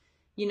because,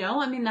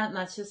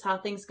 that's just how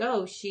things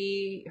go.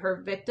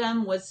 Her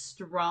victim was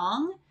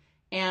strong.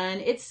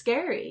 And it's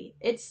scary.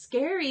 It's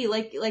scary.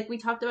 Like we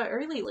talked about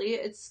earlier,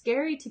 it's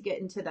scary to get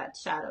into that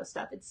shadow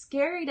stuff. It's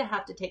scary to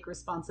have to take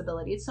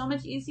responsibility. It's so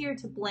much easier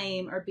to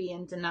blame or be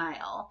in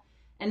denial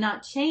and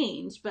not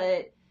change.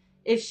 But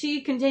if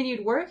she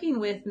continued working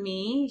with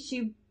me,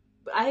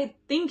 I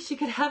think she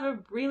could have a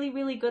really,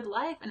 really good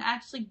life and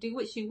actually do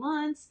what she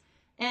wants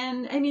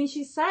And I mean,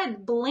 she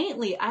said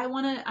blatantly, I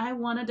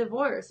want a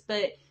divorce,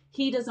 but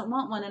he doesn't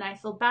want one and I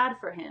feel bad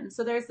for him.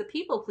 So there's the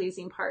people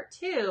pleasing part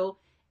too.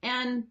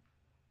 And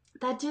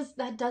that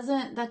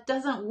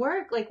doesn't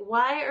work. Like,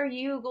 why are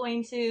you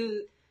going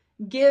to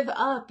give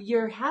up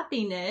your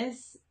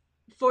happiness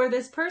for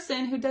this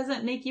person who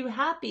doesn't make you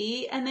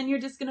happy, and then you're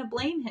just going to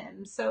blame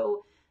him?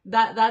 So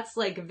that's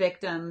like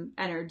victim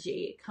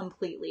energy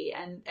completely.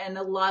 And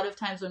a lot of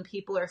times when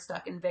people are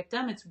stuck in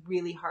victim, it's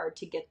really hard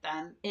to get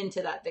them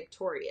into that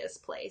victorious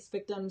place.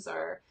 Victims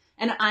are,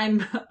 and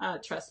I'm,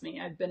 trust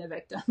me, I've been a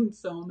victim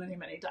so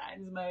many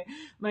times.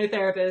 My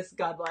therapist,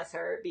 God bless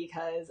her,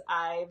 because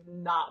I've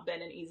not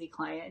been an easy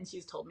client, and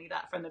she's told me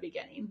that from the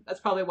beginning. That's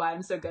probably why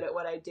I'm so good at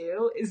what I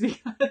do, is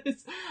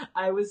because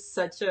I was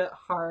such a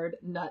hard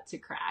nut to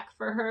crack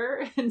for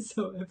her. And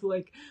so I've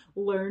like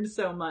learned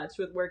so much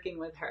with working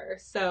with her.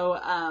 So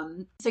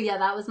yeah,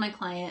 that was my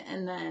client.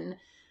 And then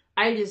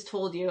I just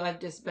told you I've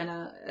just been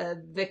a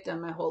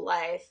victim my whole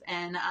life.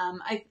 And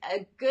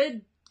a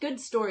good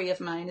story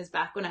of mine is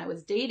back when I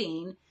was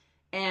dating,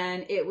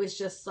 and it was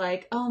just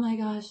like, oh my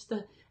gosh,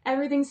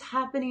 everything's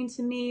happening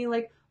to me.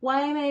 Like,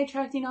 why am I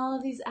attracting all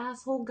of these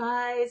asshole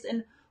guys?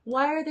 And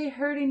why are they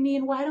hurting me?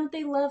 And why don't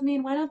they love me?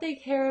 And why don't they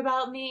care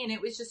about me? And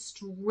it was just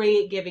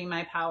straight giving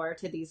my power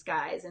to these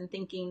guys and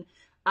thinking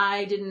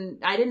I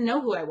didn't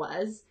know who I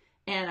was.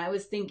 And I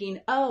was thinking,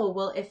 oh,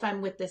 well, if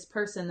I'm with this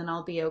person, then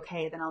I'll be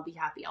okay. Then I'll be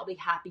happy. I'll be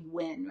happy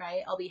when,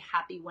 right? I'll be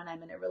happy when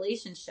I'm in a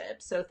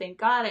relationship. So thank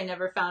God I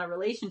never found a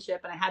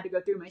relationship, and I had to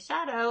go through my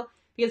shadow,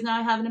 because now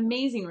I have an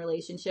amazing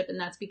relationship. And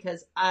that's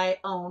because I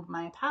owned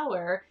my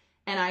power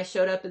and I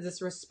showed up as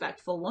this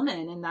respectful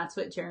woman. And that's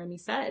what Jeremy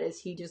said, is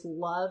he just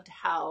loved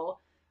how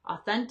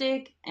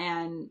authentic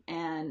and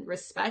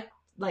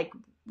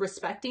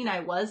respecting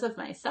I was of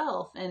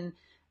myself. And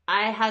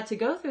I had to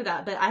go through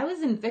that, but I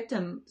was in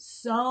victim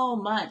so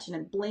much, and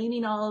I'm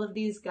blaming all of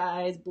these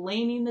guys,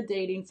 blaming the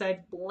dating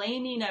sites,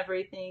 blaming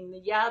everything. The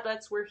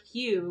yeah-buts were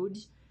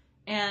huge.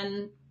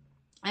 And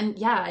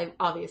yeah, I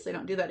obviously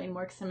don't do that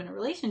anymore because I'm in a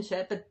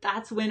relationship, but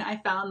that's when I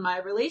found my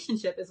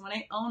relationship, is when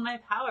I own my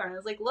power. And I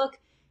was like, look,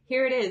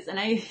 here it is. And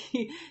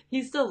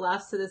he still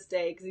laughs to this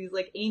day, because he's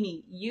like,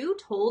 Amy, you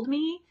told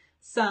me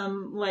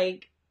some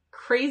like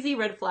crazy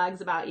red flags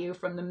about you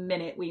from the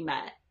minute we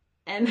met.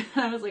 And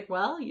I was like,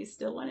 well, you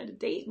still wanted to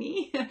date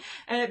me.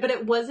 But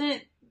it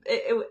wasn't,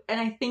 and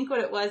I think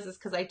what it was is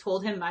because I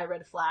told him my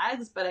red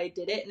flags, but I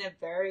did it in a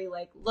very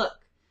like, look,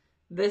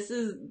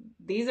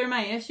 these are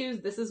my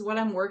issues. This is what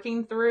I'm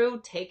working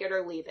through. Take it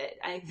or leave it.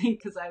 I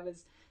think because I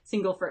was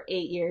single for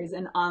 8 years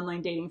and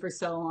online dating for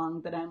so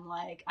long, that I'm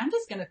like, I'm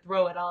just going to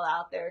throw it all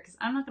out there because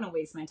I'm not going to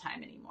waste my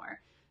time anymore.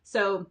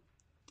 So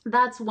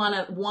that's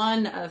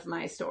one of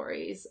my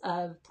stories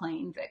of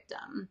playing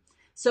victim.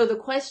 So the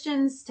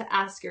questions to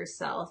ask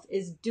yourself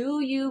is,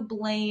 do you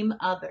blame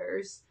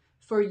others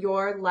for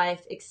your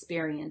life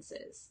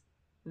experiences?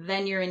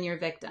 Then you're in your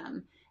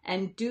victim.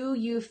 And do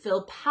you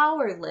feel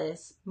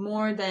powerless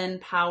more than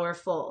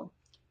powerful?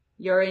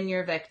 You're in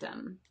your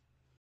victim.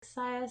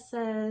 Saya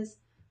says,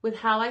 with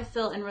how I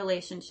feel in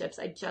relationships,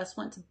 I just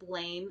want to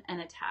blame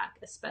and attack,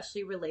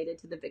 especially related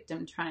to the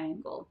victim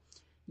triangle.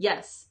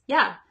 Yes.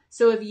 Yeah.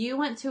 So if you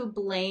want to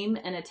blame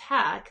and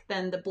attack,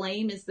 then the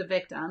blame is the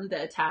victim.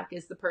 The attack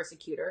is the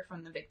persecutor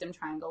from the victim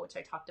triangle, which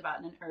I talked about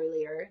in an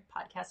earlier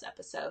podcast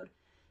episode.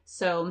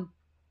 So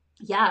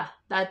yeah,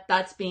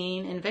 that's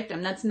being in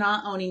victim. That's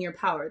not owning your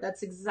power.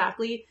 That's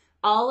exactly,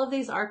 all of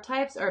these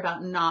archetypes are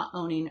about not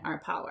owning our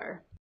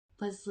power.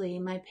 Leslie,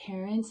 my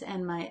parents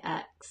and my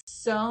ex,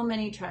 so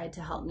many tried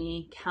to help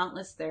me,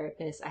 countless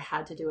therapists. I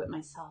had to do it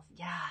myself.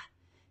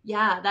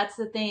 Yeah, that's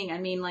the thing. I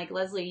mean, like,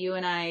 Leslie, you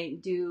and I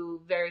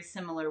do very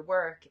similar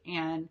work,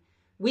 and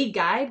we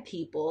guide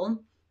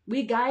people,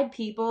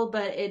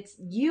 but it's,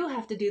 you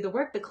have to do the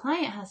work. The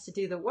client has to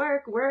do the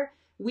work.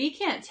 We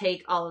can't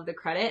take all of the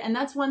credit. And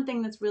that's one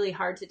thing that's really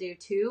hard to do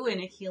too in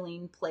a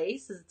healing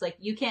place, is it's like,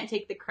 you can't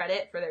take the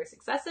credit for their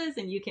successes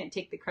and you can't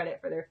take the credit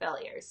for their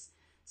failures.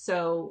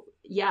 So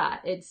yeah,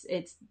 it's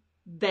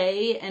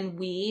they and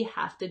we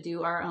have to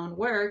do our own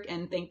work.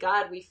 And thank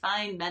God we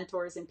find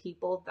mentors and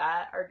people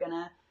that are going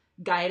to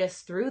guide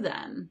us through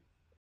them.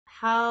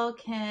 How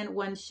can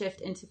one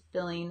shift into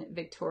feeling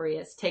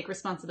victorious? Take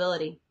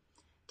responsibility.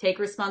 Take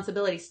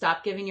responsibility.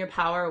 Stop giving your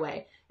power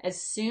away. As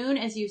soon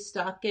as you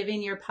stop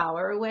giving your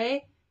power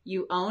away,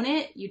 you own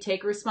it, you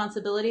take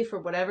responsibility for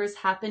whatever's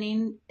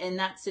happening in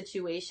that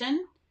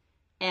situation,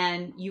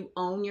 and you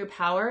own your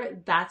power,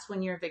 that's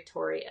when you're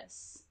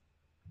victorious.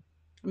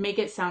 Make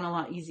it sound a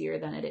lot easier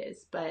than it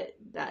is, but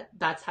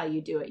that's how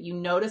you do it. You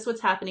notice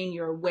what's happening,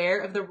 you're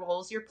aware of the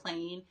roles you're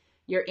playing,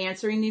 you're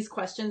answering these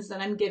questions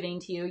that I'm giving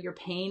to you, you're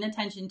paying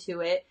attention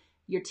to it,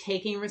 you're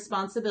taking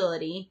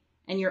responsibility,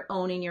 and you're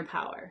owning your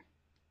power.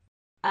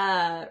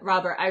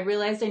 Robert, I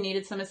realized I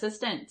needed some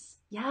assistance.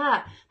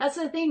 Yeah, that's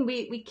the thing.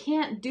 We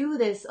can't do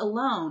this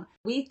alone.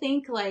 We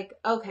think like,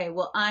 okay,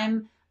 well,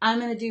 I'm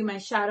going to do my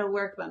shadow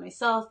work by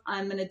myself.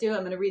 I'm going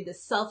to read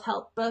this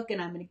self-help book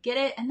and I'm going to get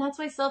it. And that's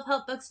why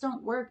self-help books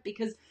don't work,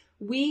 because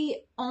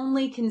we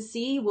only can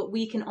see what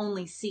we can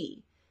only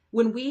see.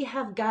 When we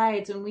have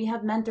guides, when we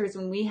have mentors,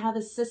 when we have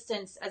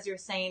assistants, as you're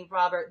saying,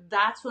 Robert,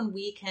 that's when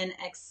we can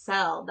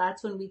excel.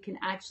 That's when we can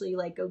actually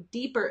like go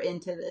deeper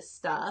into this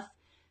stuff,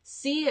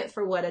 see it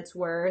for what it's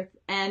worth,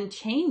 and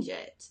change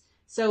it.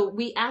 So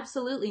we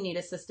absolutely need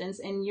assistance.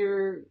 And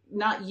you're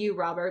not you,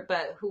 Robert,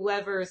 but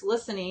whoever's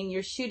listening,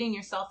 you're shooting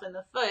yourself in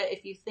the foot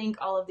if you think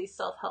all of these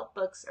self-help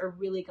books are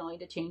really going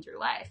to change your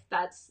life.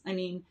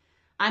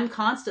 I'm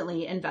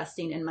constantly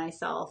investing in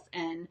myself,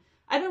 and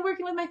I've been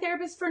working with my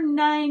therapist for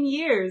 9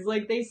 years.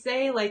 Like they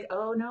say, like,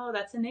 oh no,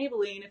 that's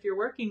enabling if you're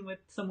working with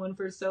someone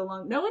for so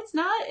long. No, it's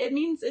not. It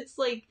means it's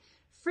like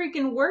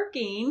freaking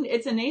working.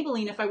 It's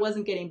enabling if I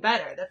wasn't getting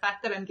better. The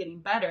fact that I'm getting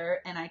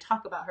better, and I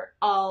talk about her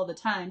all the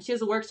time. She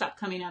has a workshop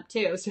coming up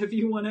too. So if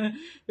you want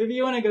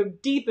to go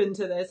deep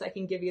into this, I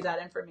can give you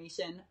that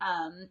information.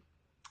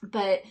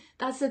 But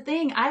that's the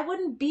thing. I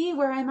wouldn't be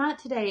where I'm at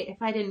today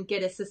if I didn't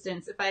get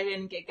assistance, if I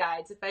didn't get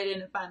guides, if I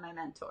didn't find my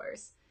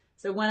mentors.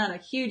 So went on a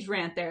huge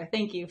rant there.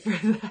 Thank you for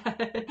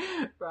that,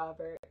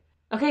 Robert.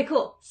 Okay,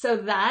 cool. So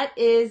that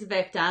is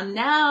victim.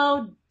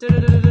 Now,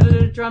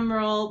 drum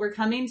roll, we're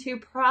coming to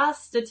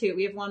prostitute.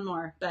 We have one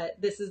more,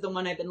 but this is the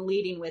one I've been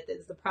leading with,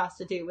 is the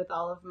prostitute. With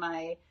all of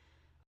my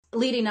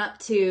leading up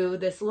to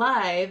this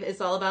live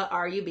is all about,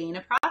 are you being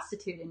a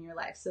prostitute in your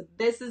life? So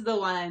this is the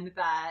one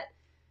that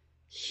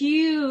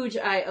huge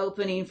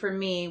eye-opening for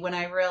me when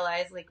I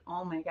realized, like,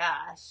 oh my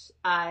gosh,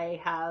 I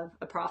have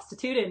a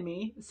prostitute in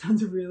me. It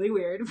sounds really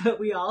weird, but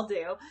we all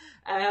do.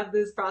 I have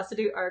this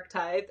prostitute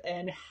archetype,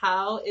 and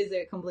how is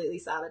it completely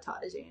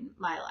sabotaging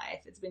my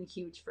life? It's been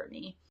huge for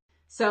me.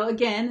 So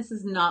again, this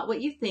is not what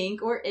you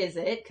think, or is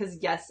it? Because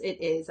yes,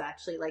 it is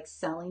actually like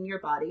selling your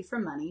body for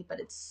money, but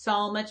it's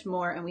so much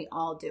more, and we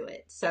all do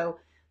it. So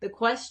the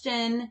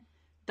question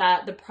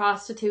that the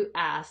prostitute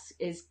asks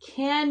is,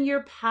 can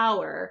your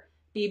power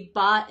be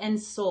bought and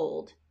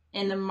sold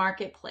in the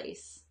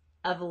marketplace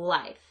of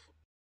life?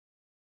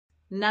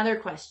 Another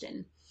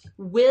question,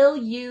 will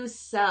you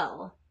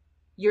sell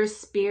your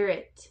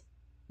spirit,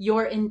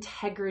 your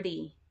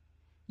integrity,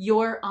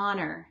 your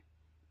honor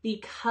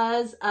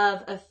because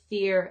of a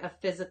fear of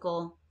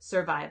physical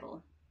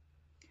survival?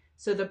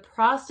 So the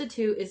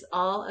prostitute is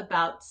all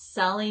about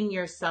selling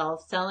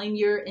yourself, selling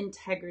your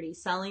integrity,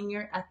 selling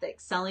your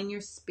ethics, selling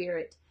your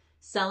spirit,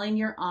 selling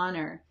your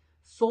honor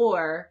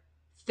for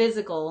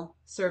physical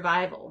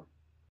survival.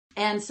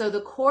 And so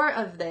the core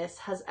of this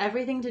has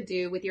everything to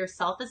do with your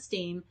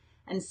self-esteem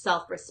and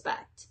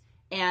self-respect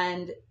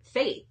and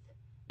faith.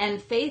 And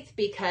faith,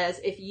 because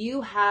if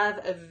you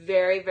have a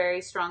very,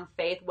 very strong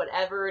faith,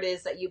 whatever it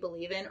is that you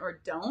believe in or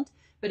don't,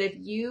 but if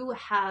you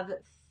have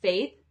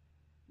faith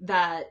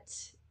that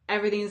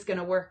everything's going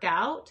to work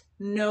out,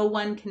 no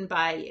one can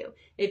buy you.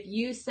 If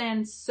you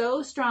stand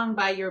so strong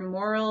by your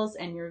morals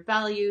and your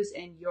values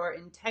and your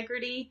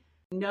integrity,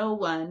 no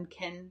one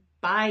can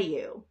buy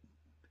you.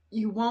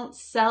 You won't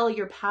sell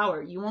your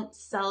power. You won't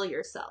sell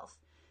yourself.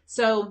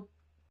 So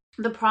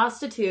the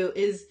prostitute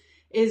is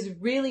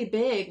really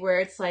big, where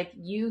it's like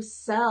you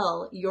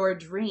sell your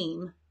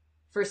dream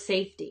for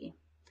safety.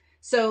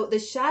 So the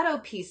shadow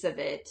piece of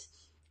it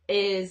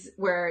is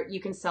where you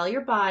can sell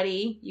your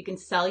body, you can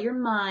sell your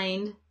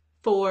mind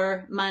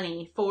for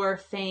money, for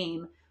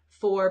fame,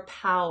 for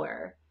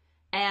power.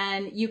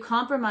 And you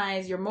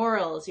compromise your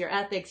morals, your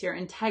ethics, your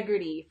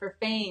integrity for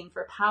fame,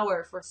 for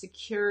power, for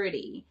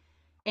security.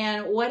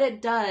 And what it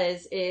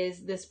does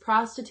is this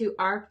prostitute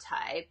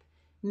archetype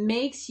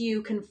makes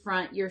you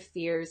confront your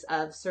fears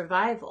of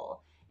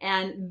survival.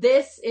 And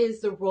this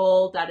is the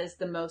role that is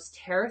the most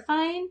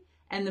terrifying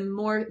and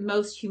the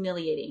most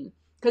humiliating.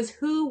 Because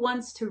who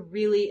wants to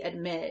really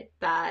admit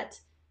that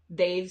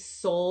they've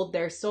sold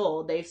their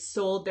soul, they've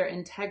sold their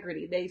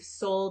integrity, they've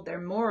sold their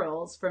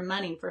morals for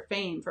money, for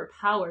fame, for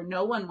power?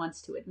 No one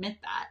wants to admit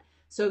that.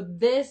 So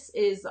this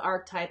is the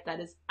archetype that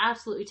is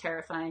absolutely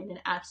terrifying and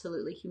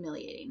absolutely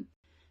humiliating.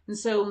 And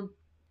so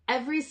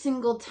every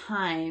single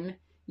time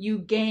you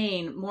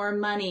gain more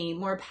money,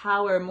 more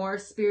power, more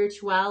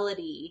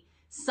spirituality,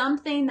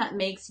 something that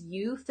makes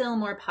you feel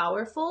more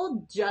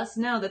powerful, just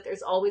know that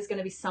there's always going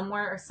to be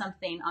somewhere or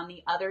something on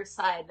the other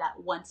side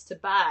that wants to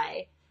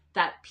buy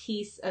that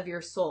piece of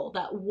your soul,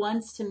 that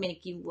wants to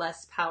make you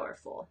less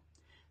powerful.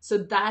 So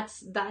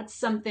that's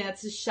something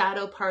that's a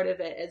shadow part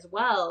of it as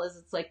well, is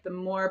it's like the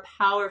more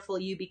powerful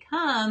you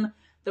become,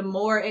 the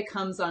more it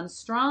comes on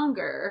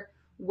stronger,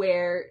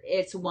 where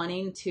it's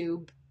wanting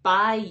to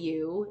buy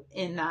you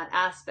in that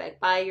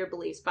aspect, buy your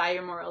beliefs, buy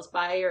your morals,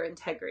 buy your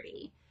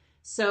integrity.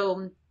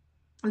 So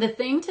the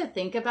thing to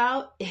think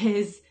about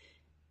is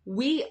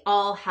we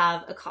all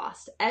have a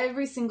cost.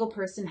 Every single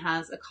person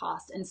has a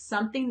cost and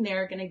something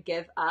they're going to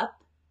give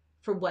up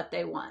for what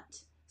they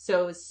want.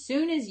 So as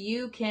soon as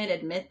you can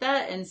admit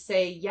that and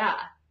say, yeah,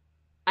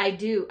 I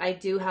do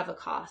have a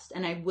cost,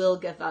 and I will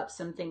give up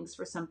some things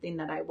for something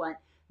that I want,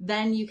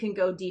 then you can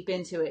go deep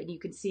into it and you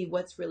can see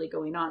what's really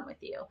going on with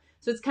you.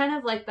 So it's kind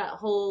of like that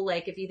whole,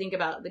 like, if you think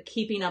about the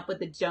keeping up with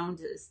the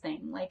Joneses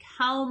thing, like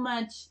how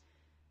much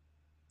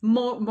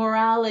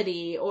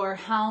morality, or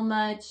how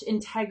much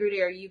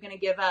integrity are you going to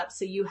give up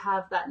so you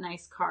have that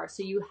nice car,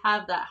 so you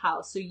have that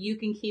house, so you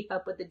can keep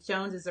up with the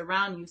Joneses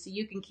around you, so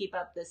you can keep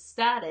up this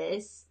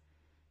status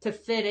to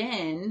fit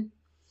in.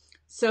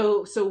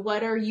 So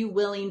what are you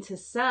willing to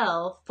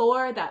sell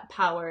for that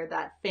power,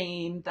 that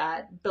fame,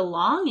 that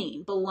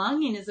belonging?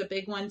 Belonging is a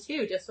big one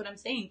too. Just what I'm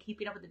saying,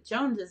 keeping up with the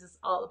Joneses is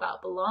all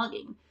about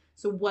belonging.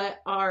 So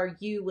what are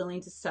you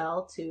willing to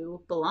sell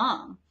to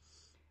belong?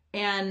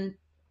 And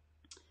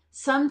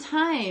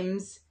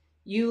sometimes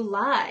you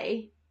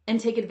lie and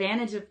take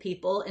advantage of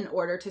people in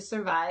order to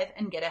survive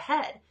and get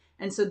ahead.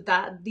 And so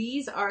that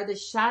these are the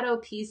shadow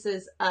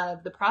pieces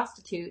of the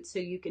prostitute. So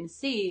you can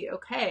see,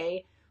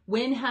 okay,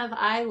 when have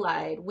I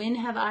lied? When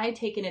have I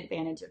taken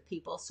advantage of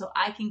people so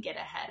I can get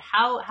ahead?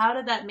 How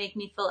did that make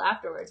me feel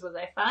afterwards? Was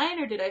I fine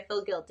or did I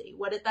feel guilty?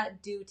 What did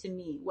that do to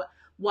me?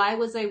 Why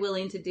was I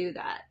willing to do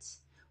that?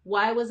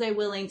 Why was I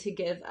willing to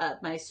give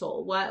up my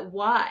soul?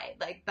 Why?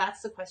 Like,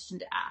 that's the question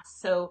to ask.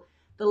 So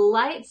the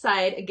light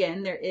side,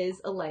 again, there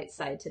is a light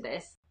side to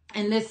this.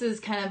 And this is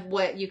kind of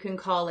what you can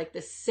call like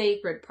the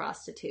sacred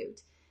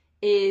prostitute,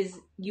 is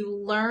you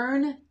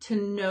learn to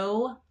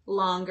no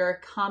longer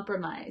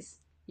compromise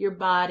your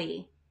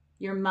body,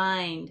 your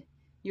mind,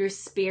 your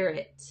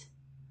spirit,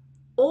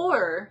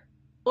 or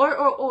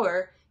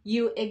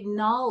you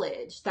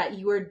acknowledge that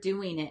you are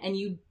doing it and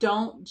you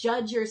don't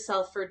judge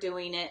yourself for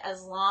doing it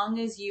as long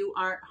as you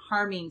aren't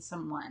harming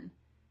someone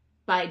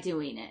by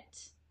doing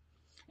it.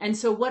 And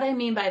so what I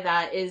mean by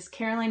that is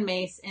Caroline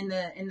Myss, in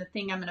the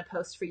thing I'm going to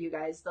post for you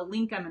guys, the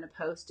link I'm going to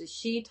post, is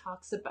she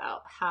talks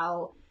about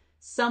how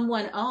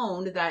someone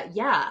owned that,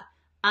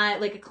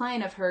 like a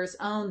client of hers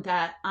owned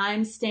that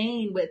I'm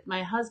staying with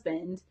my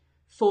husband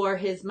for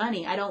his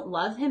money. I don't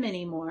love him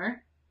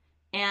anymore.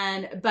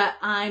 But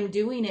I'm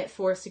doing it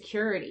for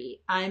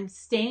security. I'm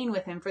staying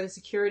with him for the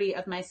security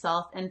of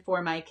myself and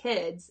for my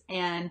kids.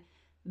 And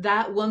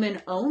that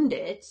woman owned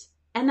it.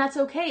 And that's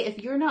okay.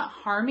 If you're not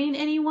harming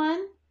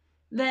anyone,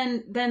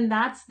 then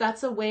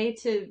that's a way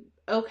to,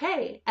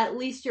 okay, at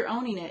least you're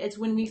owning it. It's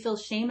when we feel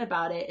shame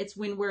about it. It's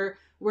when we're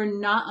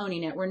not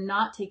owning it. We're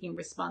not taking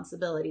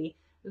responsibility.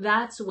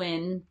 That's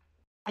when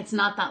it's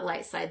not that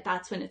light side.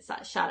 That's when it's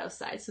that shadow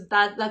side. So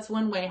that's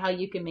one way how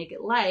you can make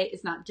it light,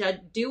 is not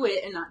do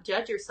it and not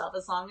judge yourself,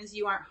 as long as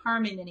you aren't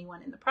harming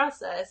anyone in the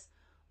process,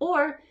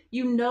 or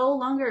you no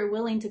longer are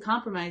willing to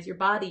compromise your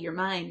body, your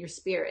mind, your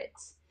spirit.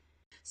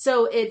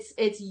 So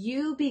it's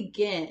you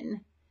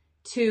begin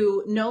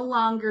to no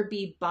longer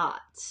be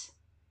bought,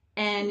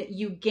 and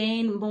you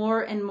gain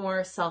more and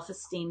more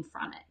self-esteem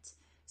from it.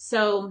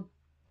 So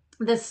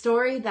the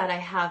story that I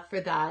have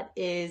for that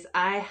is,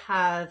 I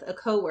have a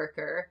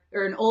coworker,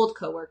 or an old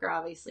coworker,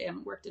 obviously I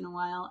haven't worked in a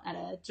while at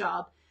a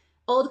job.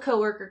 Old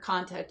coworker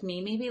contacted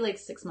me maybe like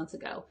 6 months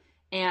ago,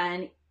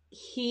 and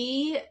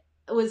he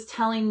was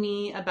telling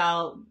me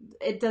about,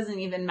 it doesn't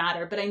even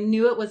matter, but I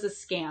knew it was a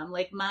scam.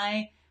 Like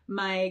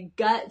my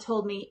gut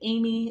told me,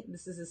 Amy,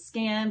 this is a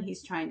scam.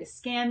 He's trying to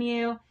scam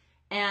you.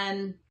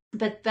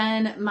 But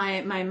then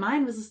my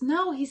mind was,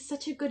 no, he's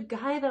such a good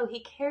guy though. He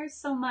cares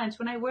so much.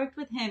 When I worked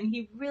with him,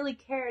 he really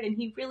cared and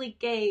he really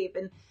gave,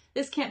 and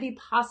this can't be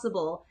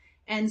possible.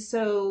 And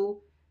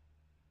so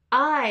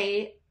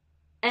I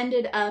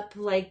ended up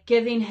like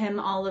giving him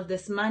all of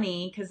this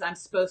money because I'm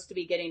supposed to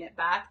be getting it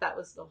back. That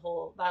was the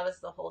whole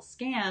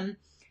scam.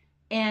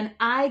 And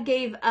I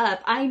gave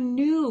up. I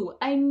knew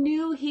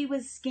he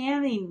was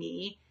scamming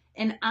me,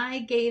 and I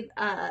gave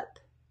up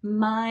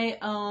my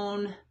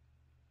own,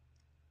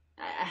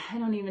 I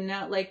don't even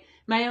know, like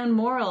my own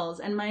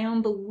morals and my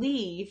own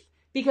belief,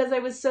 because I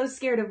was so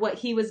scared of what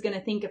he was going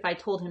to think if I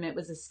told him it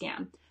was a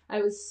scam.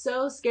 I was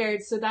so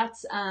scared. So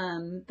that's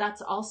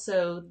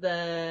also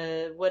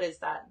the, what is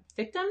that?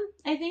 Victim,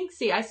 I think.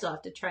 See, I still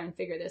have to try and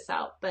figure this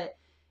out, but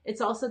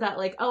it's also that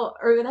like,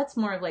 or that's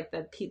more of like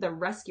the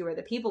rescuer,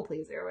 the people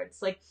pleaser, where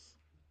it's like,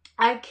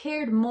 I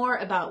cared more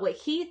about what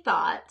he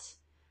thought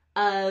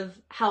of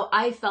how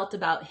I felt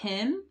about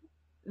him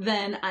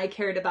than I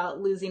cared about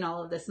losing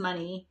all of this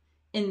money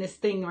in this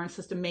thing where I'm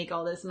supposed to make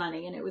all this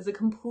money. And it was a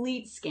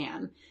complete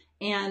scam.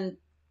 And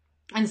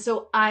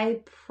so I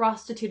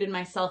prostituted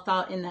myself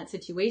out in that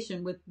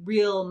situation with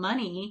real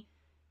money,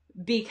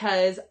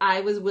 because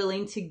I was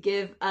willing to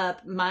give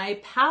up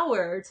my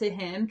power to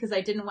him because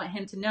I didn't want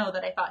him to know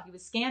that I thought he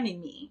was scamming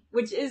me,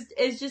 which is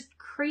just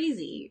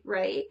crazy,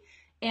 right?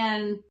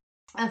 And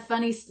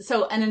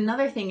and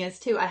another thing is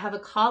too, I have a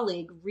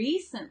colleague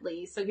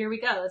recently, so here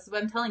we go. This is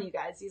what I'm telling you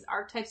guys. These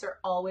archetypes are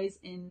always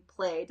in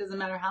play. It doesn't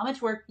matter how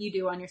much work you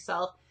do on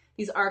yourself.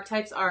 These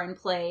archetypes are in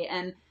play.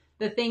 And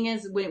the thing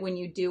is, when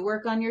you do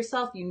work on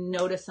yourself, you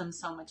notice them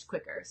so much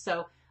quicker.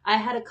 So I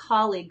had a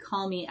colleague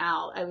call me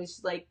out. I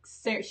was like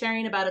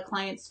sharing about a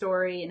client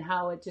story and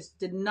how it just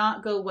did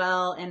not go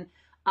well. And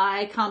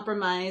I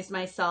compromised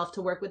myself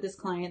to work with this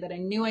client that I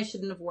knew I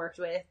shouldn't have worked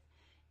with.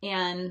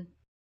 And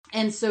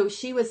so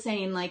she was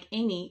saying like,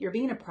 Amy, you're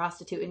being a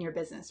prostitute in your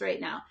business right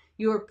now.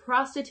 You are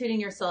prostituting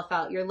yourself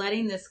out. You're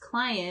letting this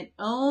client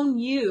own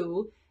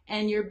you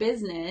and your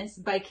business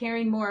by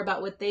caring more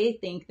about what they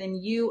think than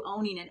you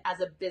owning it as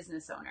a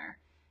business owner.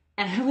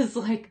 And I was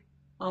like,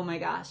 oh my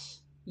gosh,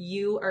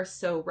 you are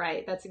so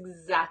right. That's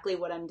exactly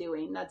what I'm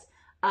doing.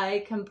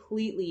 I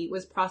completely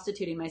was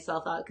prostituting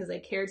myself out because I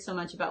cared so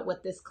much about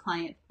what this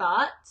client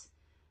thought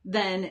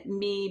than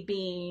me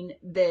being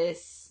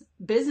this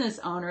business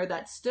owner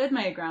that stood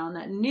my ground,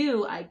 that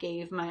knew I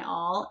gave my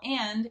all,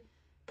 and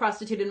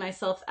prostituted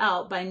myself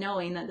out by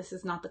knowing that this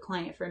is not the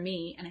client for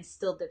me, and I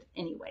still did it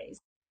anyways.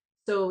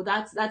 So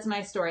that's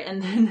my story.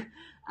 And then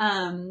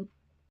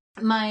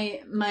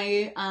my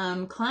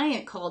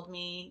client called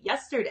me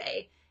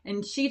yesterday,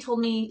 and she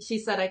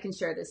said I can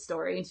share this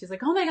story, and she's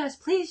like, oh my gosh,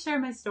 please share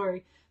my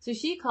story. So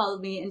she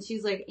called me and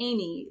she's like,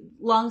 Amy,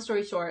 long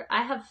story short,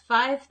 I have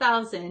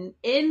 5,000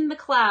 in the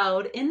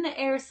cloud, in the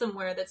air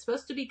somewhere that's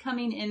supposed to be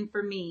coming in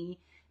for me.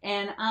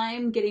 And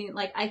I'm getting,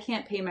 like, I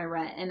can't pay my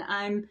rent, and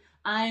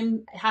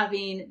I'm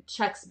having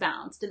checks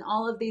bounced, and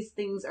all of these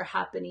things are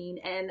happening.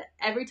 And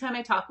every time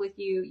I talk with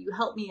you, you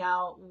help me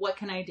out. What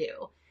can I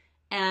do?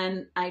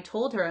 And I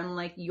told her, I'm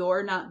like,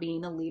 you're not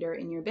being a leader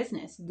in your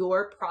business.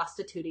 You're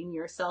prostituting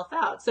yourself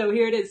out. So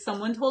here it is.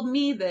 Someone told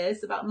me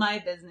this about my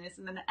business,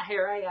 and then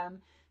here I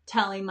am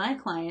telling my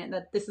client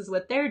that this is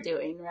what they're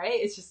doing, right?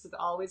 It's just, it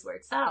always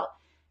works out.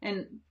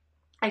 And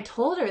I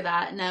told her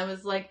that, and I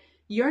was like,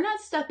 you're not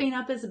stepping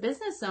up as a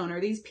business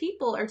owner. These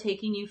people are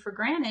taking you for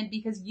granted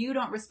because you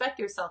don't respect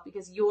yourself,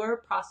 because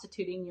you're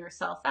prostituting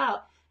yourself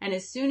out. And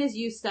as soon as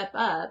you step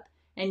up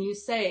and you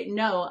say,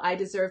 no, I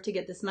deserve to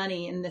get this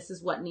money and this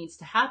is what needs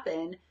to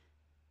happen,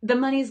 the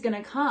money's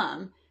going to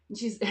come. And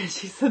she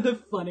said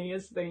the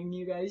funniest thing,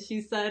 you guys.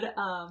 She said,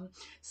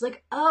 she's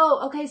like,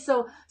 oh, okay,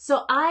 so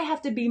I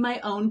have to be my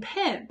own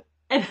pimp.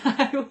 And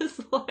I was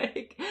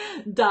like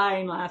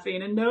dying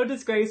laughing, and no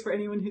disgrace for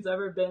anyone who's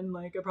ever been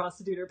like a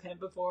prostitute or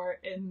pimp before.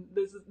 And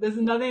this is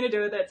nothing to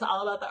do with it. It's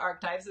all about the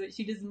archetypes. But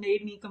she just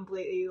made me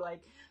completely like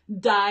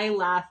die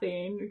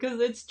laughing, because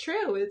it's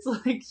true. It's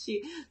like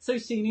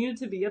she needed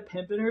to be a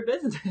pimp in her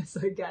business,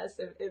 I guess,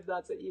 if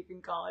that's what you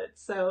can call it.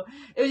 So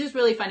it was just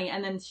really funny.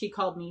 And then she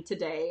called me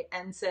today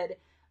and said,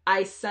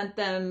 I sent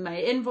them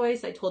my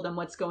invoice. I told them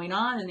what's going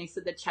on, and they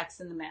said the check's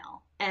in the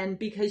mail. And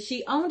because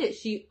she owned it,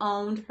 she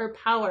owned her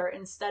power,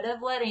 instead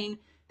of letting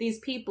these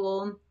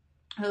people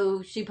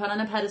who she put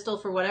on a pedestal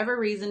for whatever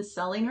reason,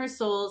 selling her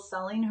soul,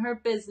 selling her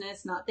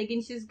business, not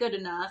thinking she's good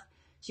enough.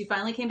 She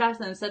finally came back to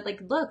them and said,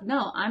 like, look,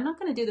 no, I'm not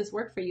going to do this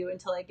work for you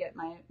until I get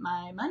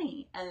my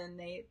money. And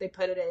they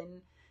put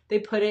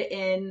it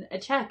in a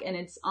check, and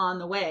it's on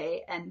the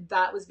way. And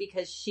that was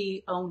because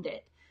she owned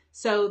it.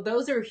 So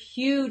those are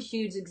huge,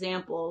 huge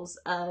examples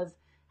of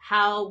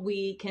how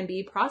we can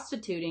be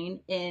prostituting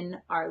in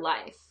our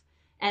life.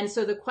 And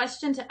so the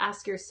question to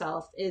ask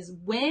yourself is,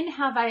 when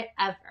have I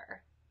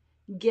ever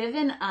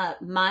given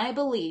up my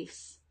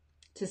beliefs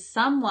to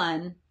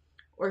someone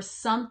or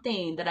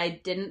something that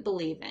I didn't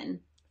believe in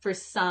for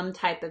some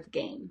type of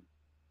gain?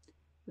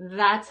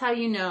 That's how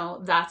you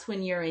know that's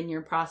when you're in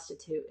your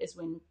prostitute, is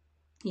when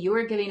you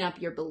are giving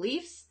up your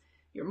beliefs,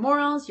 your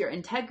morals, your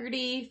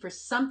integrity for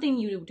something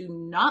you do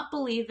not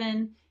believe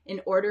in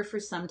order for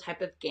some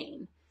type of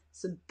gain.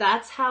 So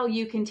that's how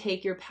you can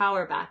take your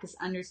power back, is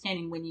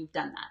understanding when you've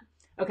done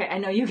that. Okay, I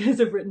know you guys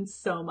have written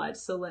so much,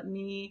 so let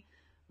me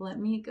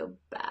go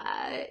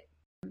back.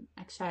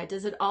 Actually,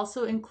 does it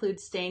also include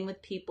staying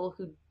with people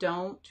who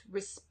don't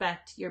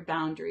respect your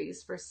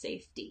boundaries for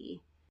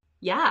safety?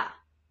 Yeah.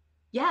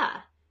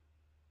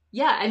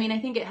 I mean, I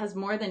think it has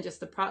more than just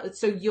the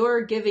so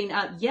you're giving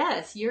up,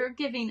 yes, you're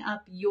giving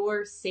up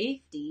your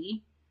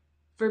safety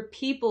for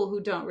people who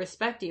don't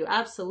respect you.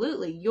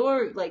 Absolutely.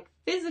 Your like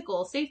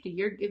physical safety,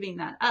 you're giving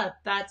that up.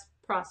 That's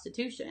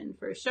prostitution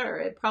for sure.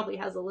 It probably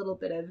has a little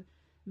bit of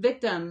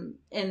victim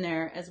in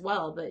there as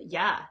well, but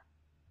yeah.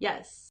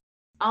 Yes.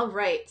 All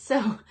right.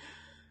 So,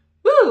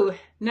 woo,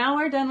 now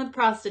we're done with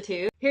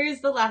prostitute. Here's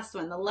the last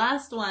one. The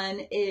last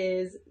one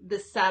is the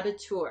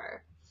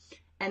saboteur.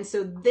 And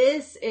so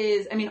this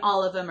is, I mean,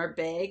 all of them are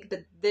big,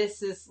 but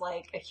this is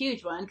like a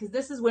huge one, because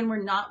this is when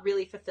we're not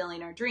really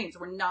fulfilling our dreams.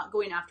 We're not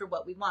going after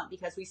what we want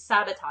because we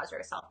sabotage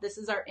ourselves. This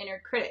is our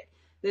inner critic.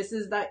 This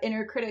is that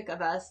inner critic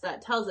of us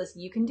that tells us,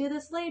 you can do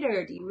this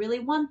later. Do you really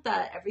want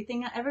that?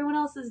 Everyone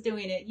else is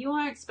doing it. You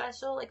aren't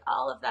special. Like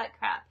all of that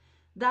crap.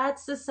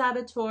 That's the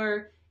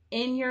saboteur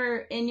in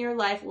your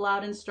life,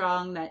 loud and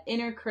strong. That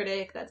inner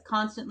critic that's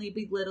constantly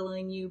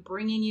belittling you,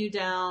 bringing you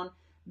down.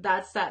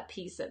 That's that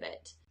piece of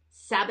it.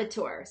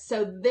 Saboteur.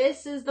 So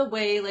this is the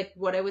way, like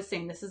what I was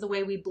saying, this is the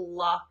way we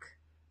block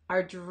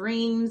our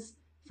dreams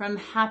from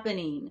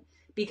happening,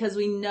 because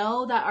we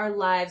know that our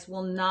lives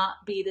will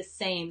not be the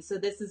same. So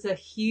this is a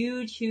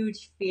huge,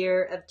 huge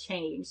fear of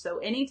change. So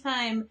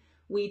anytime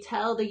we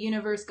tell the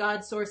universe,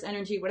 God, source,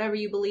 energy, whatever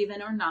you believe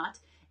in or not,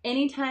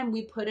 anytime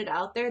we put it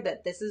out there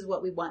that this is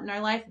what we want in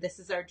our life, this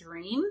is our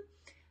dream,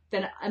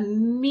 then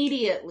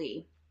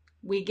immediately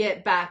we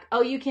get back,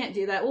 oh, you can't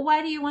do that. Well,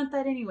 why do you want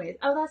that anyways?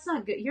 Oh, that's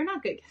not good. You're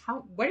not good.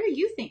 What do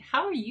you think?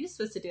 How are you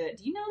supposed to do it?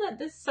 Do you know that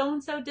this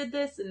so-and-so did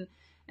this?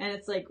 And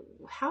it's like,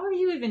 how are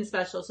you even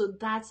special? So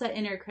that's that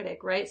inner critic,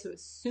 right? So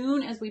as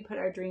soon as we put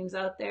our dreams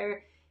out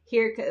there,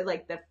 here,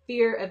 like the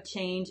fear of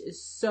change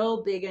is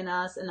so big in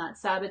us, and that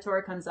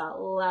saboteur comes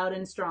out loud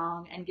and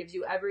strong and gives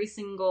you every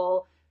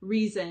single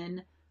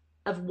reason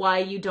of why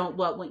you don't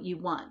want what you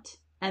want.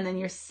 And then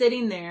you're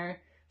sitting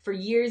there for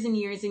years and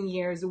years and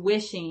years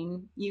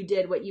wishing you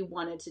did what you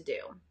wanted to do.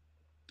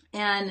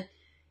 And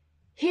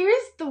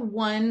here's the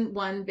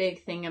one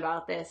big thing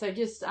about this. I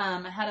just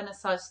had a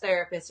massage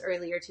therapist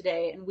earlier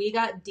today, and we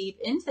got deep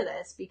into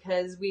this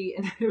because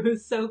it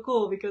was so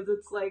cool because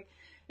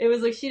it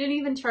was like she didn't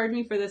even charge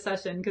me for the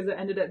session because it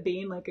ended up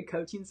being like a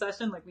coaching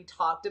session. Like we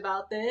talked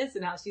about this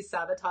and how she's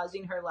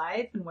sabotaging her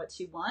life and what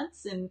she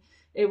wants. And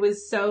it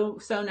was so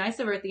nice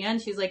of her at the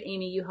end. She's like,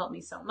 Amy, you helped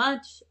me so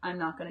much. I'm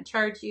not going to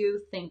charge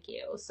you. Thank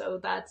you. So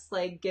that's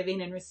like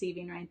giving and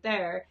receiving right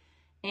there.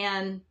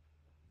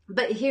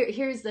 But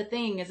here's the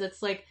thing is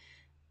it's like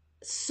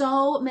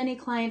so many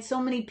clients, so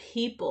many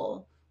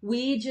people,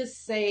 we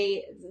just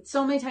say,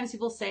 so many times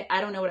people say, I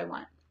don't know what I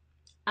want.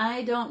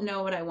 I don't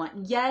know what I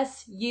want.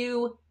 Yes,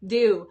 you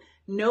do.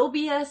 No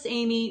BS,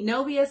 Amy.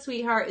 No BS,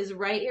 sweetheart is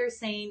right here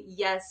saying,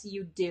 yes,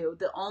 you do.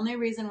 The only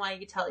reason why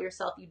you tell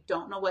yourself you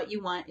don't know what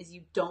you want is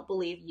you don't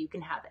believe you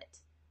can have it.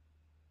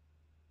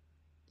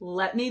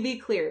 Let me be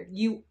clear.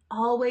 You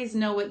always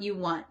know what you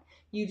want.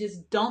 You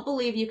just don't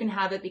believe you can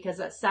have it because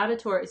that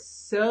saboteur is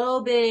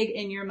so big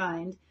in your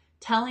mind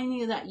telling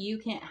you that you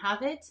can't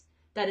have it,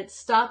 that it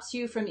stops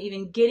you from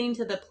even getting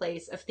to the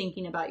place of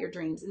thinking about your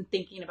dreams and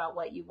thinking about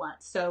what you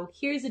want. So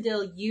here's the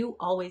deal. You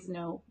always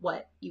know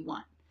what you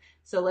want.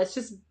 So let's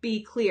just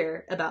be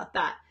clear about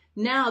that.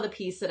 Now the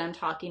piece that I'm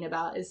talking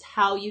about is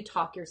how you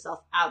talk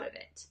yourself out of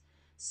it.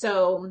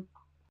 So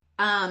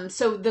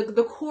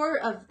the core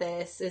of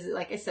this is,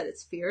 like I said,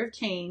 it's fear of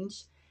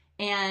change.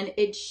 And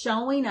it's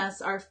showing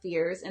us our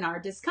fears and our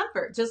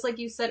discomfort. Just like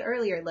you said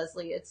earlier,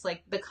 Leslie, it's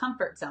like the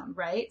comfort zone,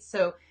 right?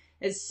 So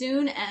as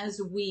soon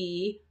as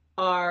we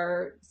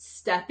are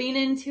stepping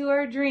into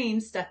our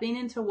dreams, stepping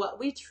into what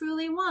we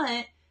truly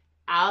want,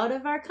 out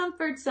of our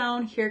comfort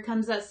zone, here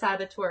comes that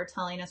saboteur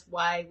telling us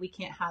why we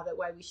can't have it,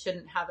 why we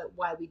shouldn't have it,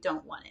 why we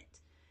don't want it.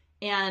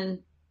 And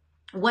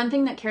one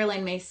thing that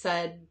Caroline Myss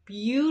said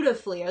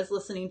beautifully, I was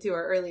listening to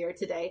her earlier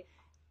today,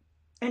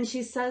 and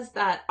she says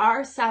that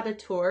our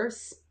saboteur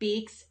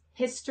speaks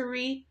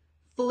history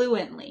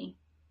fluently.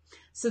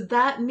 So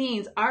that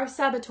means our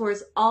saboteur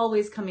is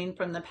always coming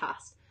from the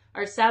past.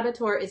 Our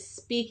saboteur is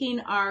speaking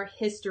our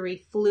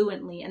history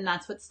fluently, and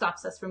that's what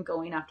stops us from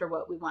going after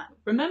what we want.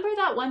 Remember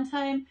that one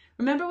time?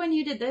 Remember when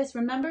you did this?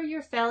 Remember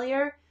your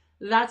failure?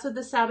 That's what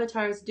the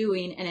saboteur is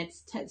doing, and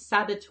it's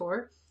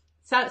saboteur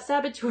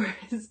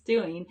is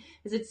doing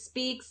is it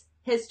speaks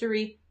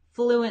history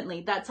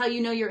fluently. That's how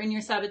you know you're in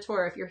your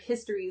saboteur, if your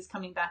history is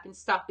coming back and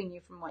stopping you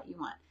from what you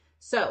want.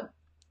 So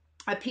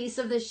a piece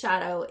of this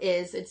shadow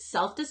is it's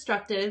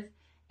self-destructive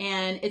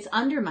and it's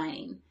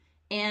undermining.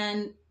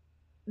 And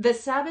the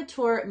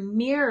saboteur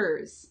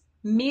mirrors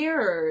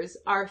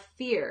our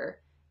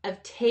fear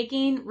of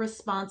taking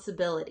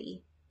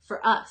responsibility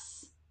for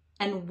us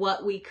and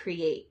what we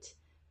create.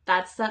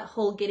 That's that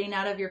whole getting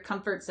out of your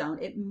comfort zone.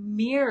 It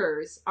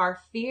mirrors our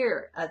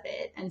fear of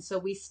it. And so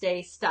we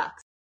stay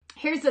stuck.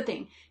 Here's the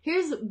thing.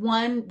 Here's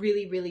one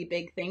really, really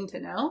big thing to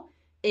know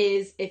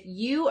is if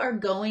you are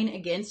going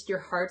against your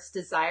heart's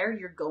desire,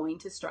 you're going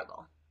to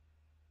struggle.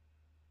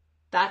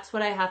 That's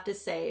what I have to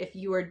say. If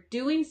you are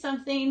doing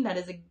something that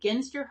is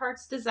against your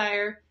heart's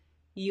desire,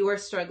 you are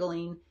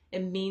struggling.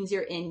 It means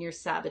you're in your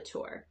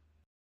saboteur.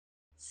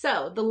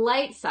 So the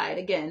light side,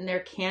 again,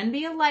 there can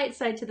be a light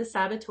side to the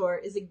saboteur,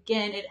 is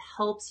again, it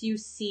helps you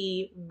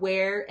see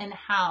where and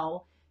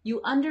how you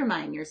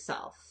undermine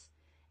yourself.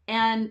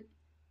 And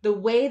the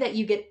way that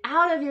you get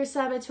out of your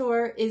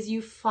saboteur is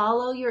you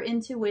follow your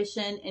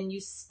intuition and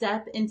you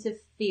step into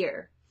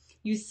fear.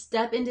 You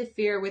step into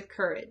fear with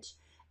courage.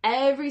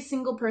 Every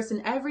single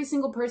person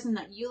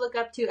that you look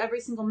up to, every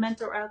single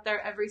mentor out there,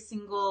 every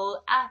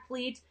single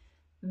athlete,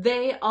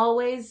 they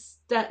always,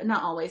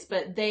 not always,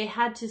 but they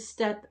had to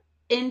step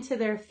into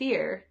their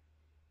fear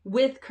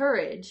with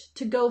courage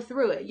to go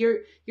through it.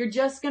 You're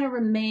just going to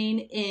remain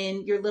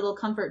in your little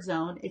comfort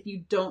zone if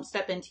you don't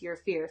step into your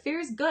fear. Fear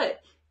is good.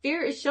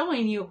 Fear is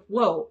showing you,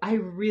 whoa, I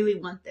really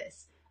want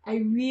this. I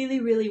really,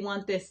 really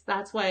want this.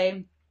 That's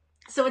why.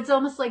 So it's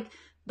almost like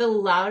the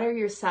louder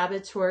your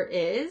saboteur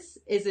is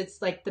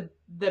it's like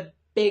the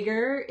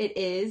bigger it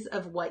is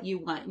of what you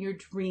want, your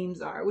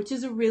dreams are, which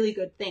is a really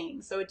good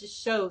thing. So it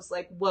just shows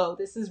like, whoa,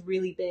 this is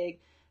really big.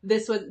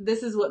 This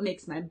is what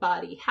makes my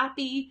body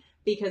happy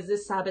because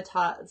this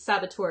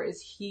saboteur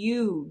is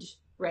huge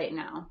right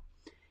now.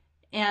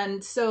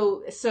 And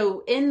so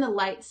in the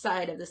light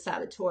side of the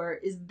saboteur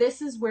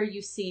this is where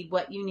you see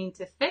what you need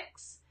to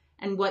fix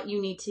and what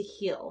you need to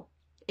heal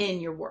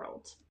in your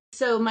world.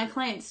 So my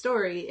client's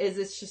story is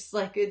it's just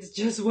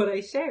what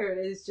I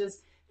shared. It's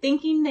just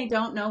thinking they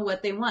don't know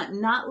what they want,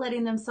 not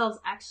letting themselves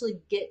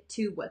actually get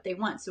to what they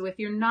want. So if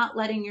you're not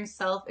letting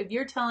yourself, if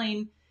you're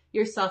telling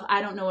yourself,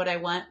 I don't know what I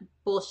want,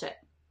 bullshit.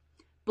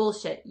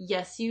 Bullshit.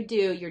 Yes, you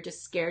do. You're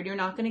just scared you're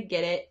not going to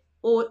get it.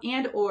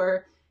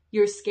 Or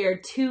you're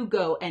scared to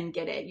go and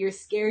get it. You're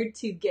scared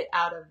to get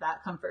out of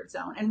that comfort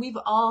zone. And we've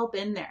all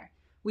been there.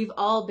 We've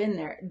all been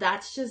there.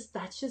 That's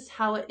just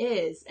how it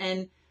is.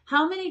 And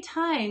how many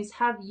times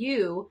have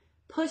you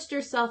pushed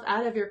yourself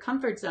out of your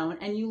comfort zone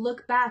and you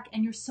look back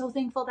and you're so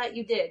thankful that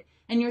you did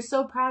and you're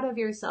so proud of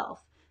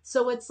yourself?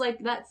 So it's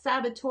like that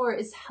saboteur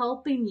is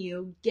helping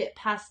you get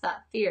past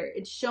that fear.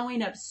 It's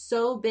showing up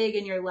so big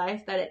in your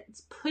life that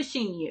it's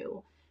pushing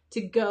you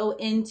to go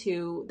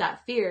into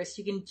that fear so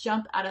you can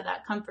jump out of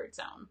that comfort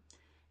zone.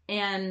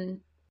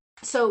 And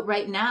so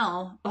right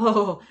now,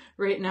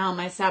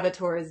 my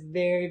saboteur is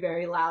very,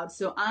 very loud.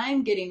 So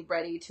I'm getting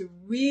ready to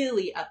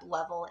really up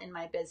level in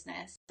my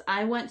business.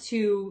 I want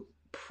to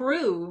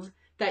prove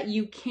that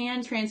you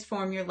can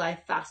transform your life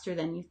faster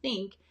than you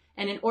think.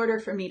 And in order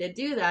for me to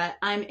do that,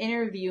 I'm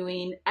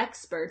interviewing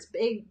experts,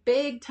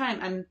 big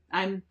time.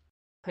 I'm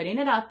putting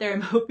it out there.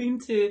 I'm hoping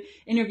to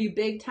interview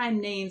big time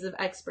names of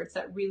experts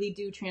that really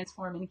do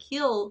transform and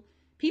heal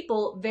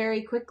people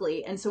very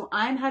quickly. And so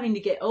I'm having to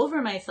get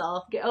over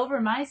myself, get over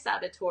my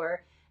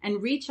saboteur,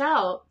 and reach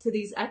out to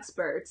these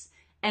experts.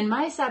 And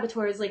my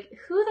saboteur is like,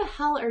 who the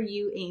hell are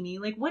you, Amy?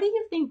 Like, what do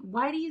you think?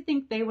 Why do you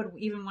think they would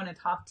even want to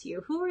talk to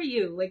you? Who are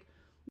you? Like,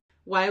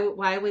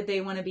 why would they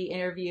want to be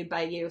interviewed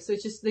by you? So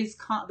it's just this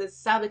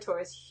saboteur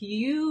is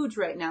huge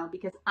right now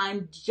because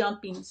I'm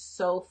jumping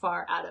so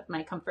far out of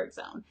my comfort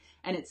zone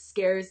and it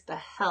scares the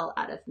hell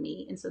out of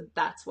me. And so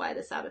that's why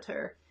the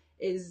saboteur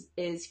is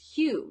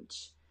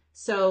huge.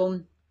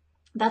 So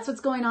that's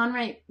what's going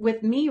on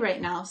with me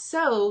right now.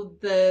 So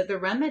the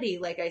remedy,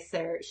 like I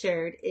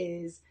shared,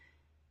 is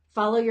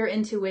follow your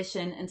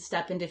intuition and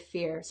step into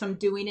fear. So I'm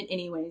doing it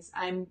anyways.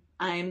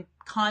 I'm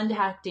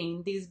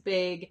contacting these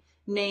big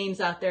names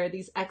out there,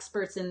 these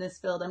experts in this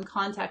field. I'm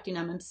contacting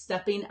them. I'm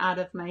stepping out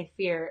of my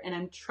fear and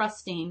I'm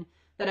trusting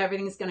that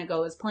everything's going to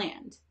go as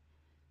planned.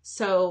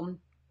 So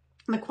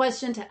the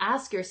question to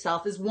ask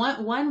yourself is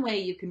one way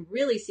you can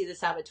really see the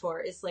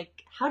saboteur is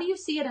like, how do you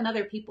see it in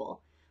other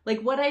people?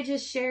 Like what I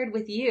just shared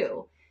with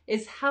you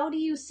is how do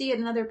you see it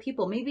in other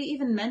people? Maybe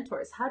even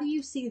mentors. How do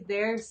you see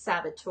their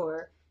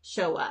saboteur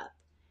show up?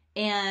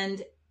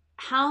 And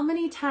how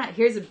many times,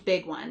 here's a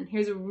big one.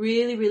 Here's a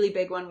really, really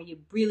big one where you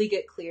really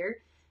get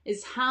clear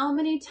is how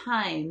many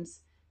times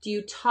do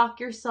you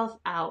talk yourself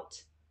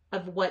out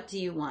of what do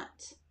you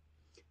want?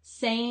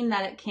 Saying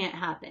that it can't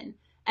happen.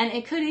 And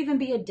it could even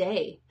be a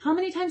day. How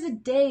many times a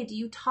day do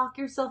you talk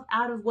yourself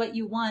out of what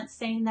you want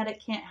saying that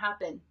it can't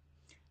happen?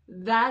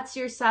 That's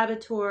your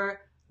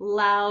saboteur,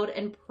 loud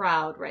and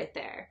proud right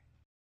there.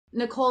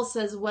 Nicole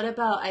says, what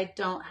about I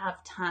don't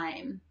have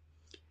time?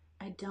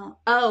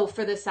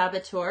 For the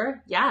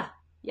saboteur? Yeah,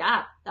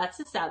 that's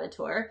a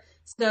saboteur.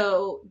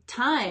 So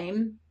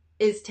time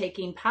is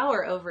taking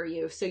power over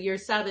you. So your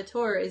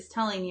saboteur is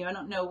telling you, I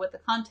don't know what the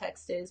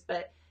context is,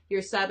 but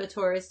your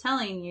saboteur is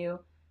telling you,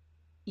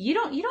 you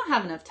don't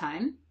have enough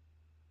time.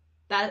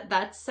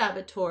 That's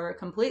saboteur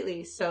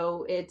completely.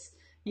 So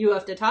you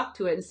have to talk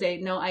to it and say,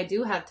 no, I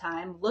do have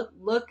time.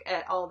 Look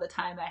at all the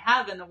time I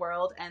have in the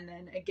world. And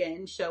then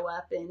again, show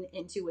up in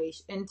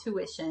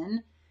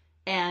intuition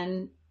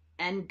and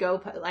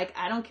go like,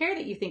 I don't care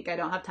that you think I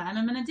don't have time.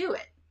 I'm going to do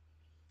it.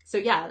 So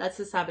yeah, that's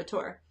the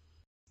saboteur.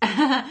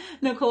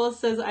 Nicole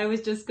says, I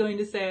was just going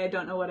to say, I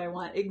don't know what I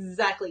want.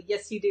 Exactly.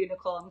 Yes, you do,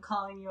 Nicole. I'm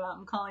calling you out.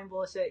 I'm calling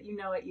bullshit. You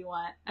know what you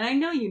want. And I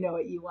know you know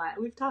what you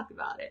want. We've talked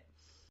about it.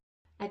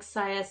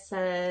 Exia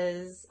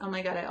says, oh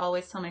my God, I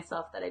always tell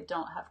myself that I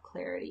don't have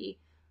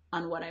clarity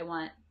on what I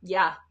want.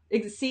 Yeah.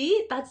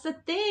 See, that's the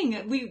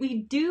thing.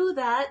 We do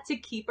that to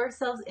keep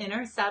ourselves in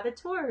our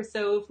saboteur.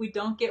 So if we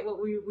don't get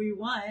what we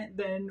want,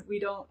 then we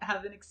don't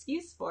have an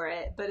excuse for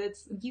it. But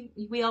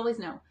we always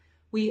know.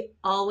 We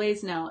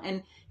always know.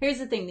 And here's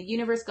the thing, the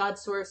universe, God,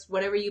 source,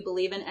 whatever you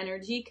believe in,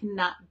 energy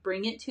cannot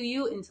bring it to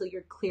you until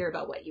you're clear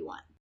about what you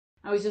want.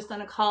 I was just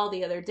on a call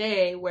the other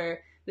day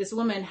where this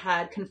woman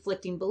had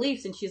conflicting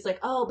beliefs and she's like,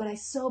 oh, but I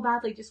so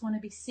badly just want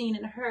to be seen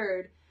and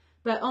heard.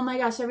 But oh my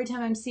gosh, every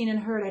time I'm seen and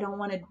heard, I don't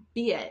want to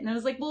be it. And I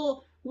was like,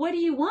 well, what do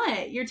you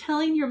want? You're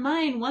telling your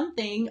mind one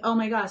thing. Oh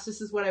my gosh,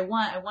 this is what I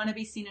want. I want to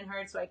be seen and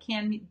heard so I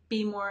can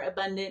be more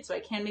abundant, so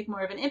I can make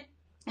more of an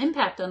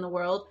impact on the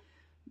world.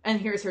 And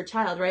here's her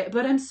child, right?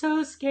 But I'm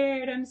so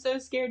scared. I'm so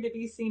scared to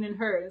be seen and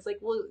heard. It's like,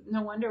 well,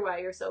 no wonder why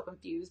you're so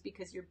confused,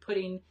 because you're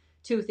putting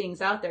two things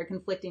out there,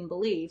 conflicting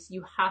beliefs.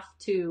 You have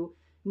to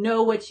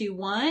know what you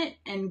want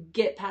and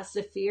get past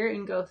the fear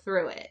and go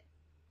through it.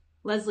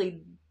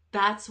 Leslie,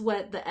 that's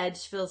what the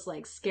edge feels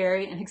like.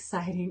 Scary and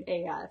exciting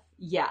AF.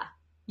 Yeah.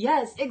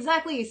 Yes,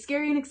 exactly.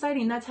 Scary and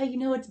exciting. That's how you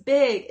know it's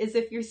big, is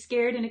if you're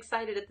scared and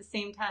excited at the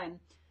same time.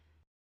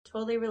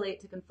 Totally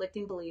relate to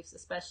conflicting beliefs,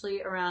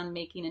 especially around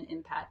making an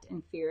impact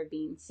and fear of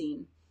being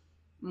seen.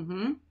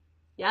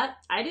 Yeah,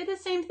 I do the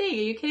same thing.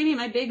 Are you kidding me?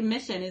 My big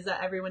mission is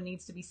that everyone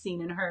needs to be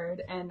seen and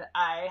heard. And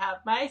I have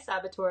my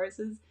saboteur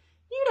says,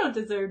 you don't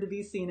deserve to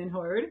be seen and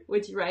heard,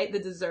 which, right, the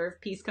deserve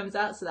piece comes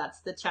out. So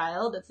that's the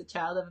child. That's a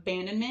child of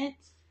abandonment.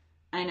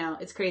 I know,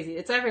 it's crazy.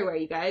 It's everywhere,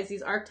 you guys.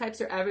 These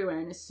archetypes are everywhere.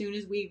 And as soon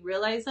as we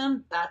realize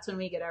them, that's when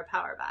we get our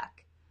power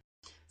back.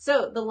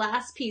 So the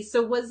last piece.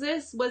 So was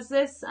this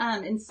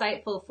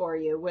insightful for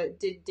you? What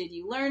did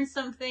you learn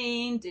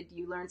something? Did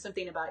you learn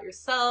something about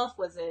yourself?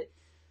 Was it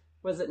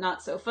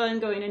not so fun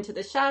going into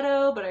the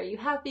shadow, but are you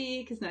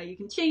happy? Because now you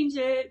can change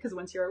it. Because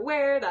once you're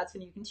aware, that's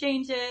when you can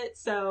change it.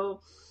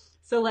 So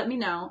let me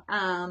know.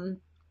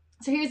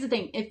 So here's the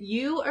thing. If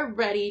you are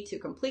ready to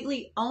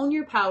completely own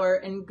your power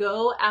and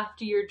go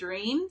after your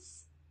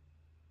dreams,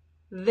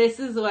 this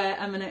is what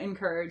I'm going to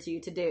encourage you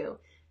to do.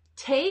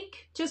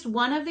 Take just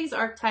one of these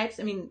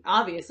archetypes. I mean,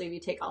 obviously, if you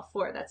take all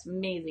four, that's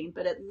amazing.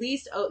 But at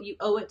least you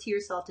owe it to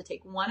yourself to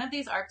take one of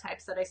these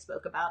archetypes that I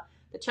spoke about,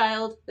 the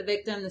child, the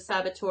victim, the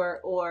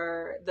saboteur,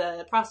 or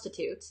the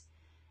prostitute,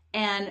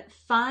 and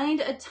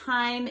find a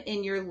time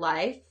in your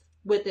life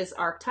with this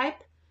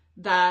archetype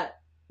that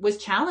was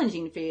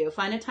challenging for you.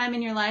 Find a time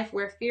in your life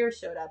where fear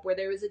showed up, where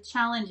there was a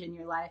challenge in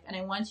your life. And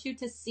I want you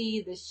to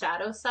see the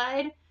shadow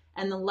side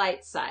and the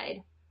light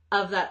side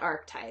of that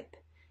archetype.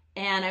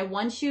 And I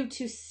want you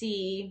to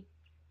see,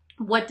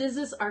 what does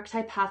this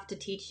archetype have to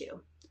teach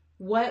you?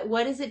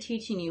 What is it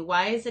teaching you?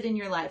 Why is it in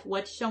your life?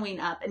 What's showing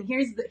up? And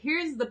here's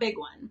the big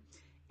one,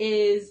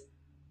 is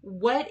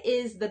what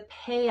is the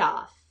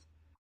payoff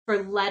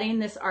for letting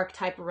this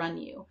archetype run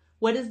you?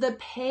 What is the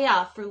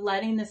payoff for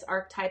letting this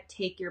archetype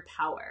take your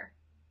power?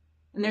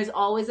 And there's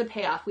always a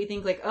payoff. We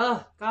think like,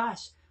 oh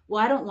gosh,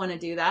 well, I don't want to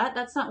do that.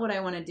 That's not what I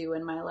want to do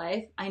in my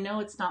life. I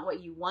know it's not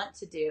what you want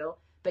to do,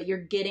 but you're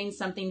getting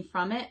something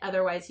from it.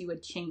 Otherwise you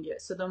would change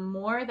it. So the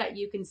more that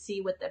you can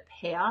see what the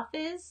payoff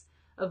is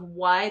of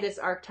why this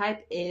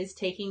archetype is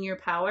taking your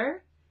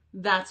power,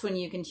 that's when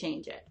you can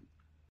change it.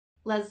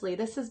 Leslie,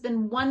 this has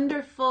been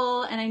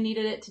wonderful, and I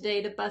needed it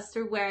today to bust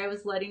through where I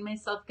was letting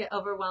myself get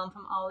overwhelmed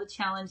from all the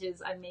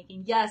challenges I'm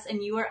making. Yes,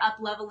 and you are up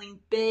leveling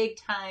big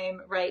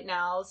time right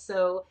now.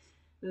 So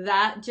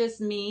that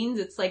just means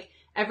it's like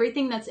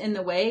everything that's in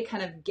the way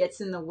kind of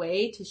gets in the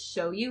way to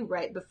show you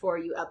right before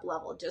you up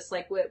level, just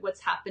like what's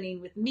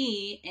happening with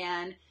me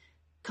and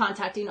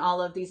contacting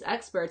all of these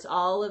experts,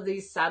 all of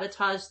these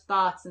sabotage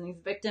thoughts and these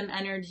victim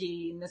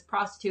energy and this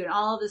prostitute and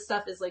all of this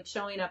stuff is like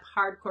showing up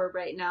hardcore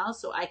right now,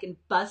 so I can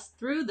bust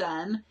through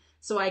them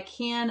so I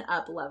can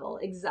up level.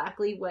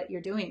 Exactly what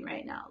you're doing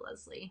right now,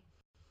 Leslie.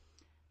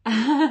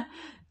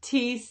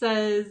 T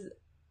says,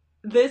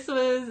 this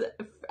was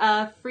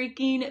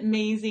freaking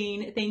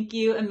amazing. Thank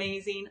you.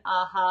 Amazing.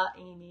 Aha,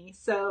 Amy.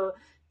 So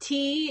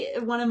T,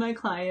 one of my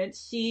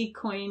clients, she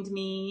coined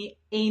me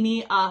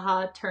Amy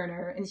Aha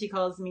Turner, and she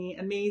calls me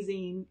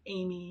Amazing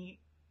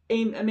Amy,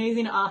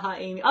 Amazing Aha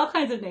Amy, all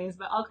kinds of names,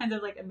 but all kinds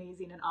of like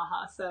amazing and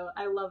aha. So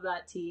I love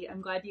that, T.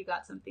 I'm glad you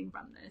got something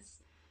from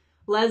this.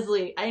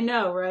 Leslie, I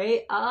know,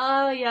 right?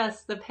 Oh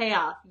yes, the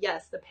payoff.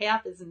 Yes, the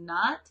payoff is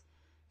not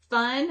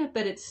fun,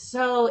 but it's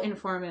so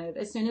informative.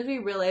 As soon as we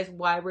realize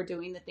why we're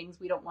doing the things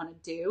we don't want to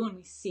do and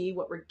we see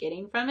what we're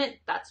getting from it,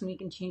 that's when we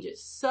can change it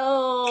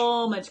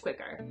so much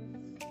quicker.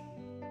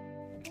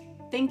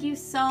 Thank you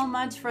so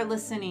much for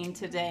listening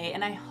today,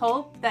 and I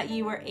hope that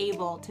you were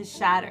able to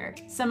shatter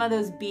some of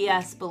those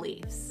BS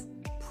beliefs.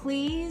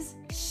 Please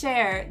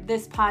share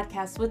this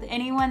podcast with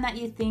anyone that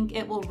you think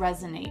it will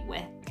resonate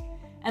with,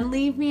 and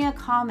leave me a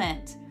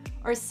comment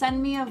or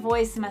send me a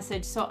voice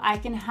message so I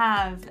can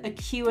have a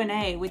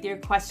Q&A with your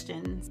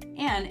questions.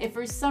 And if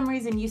for some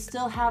reason you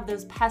still have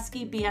those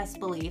pesky BS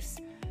beliefs,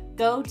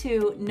 go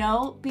to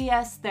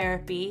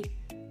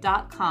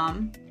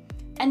nobstherapy.com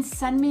and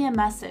send me a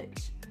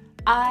message.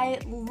 I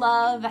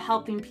love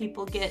helping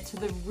people get to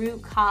the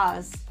root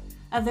cause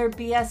of their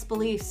BS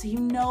beliefs so you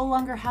no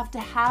longer have to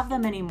have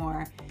them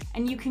anymore,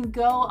 and you can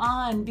go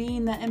on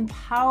being the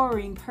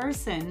empowering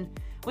person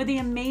with the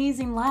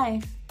amazing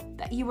life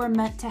that you were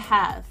meant to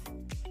have.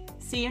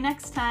 See you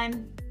next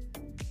time.